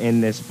done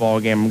in this ball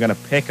game. I'm going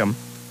to pick them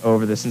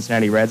over the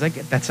Cincinnati Reds. I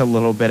get that's a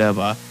little bit of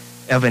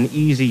an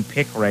easy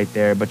pick right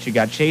there, but you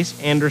got Chase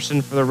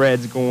Anderson for the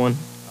Reds going.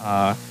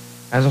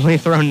 Has only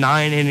thrown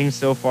 9 innings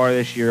so far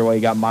this year, while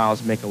you got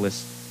Miles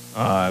Mikolas,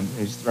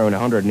 who's thrown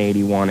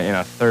 181 and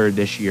a third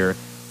this year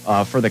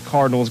for the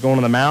Cardinals going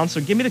to the mound.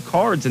 So give me the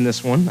Cards in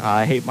this one.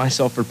 I hate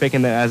myself for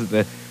picking that as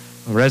the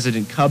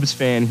resident Cubs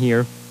fan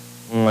here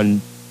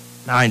on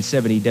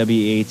 970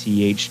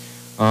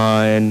 WATH.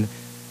 And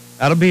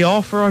that'll be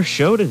all for our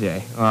show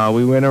today.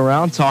 We went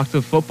around, talked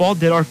to football,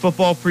 did our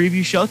football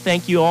preview show.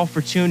 Thank you all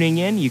for tuning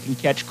in. You can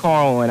catch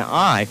Carl and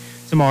I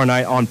tomorrow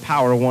night on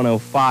Power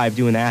 105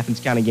 doing the Athens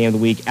County Game of the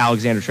Week.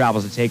 Alexander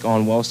travels to take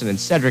on Wellston, and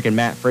Cedric and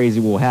Matt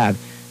Frazee will have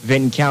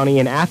Vinton County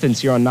and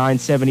Athens here on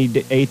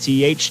 970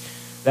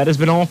 ATH. That has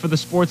been all for the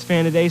Sports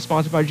Fan today,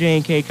 sponsored by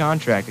J&K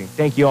Contracting.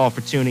 Thank you all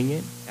for tuning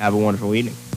in. Have a wonderful evening.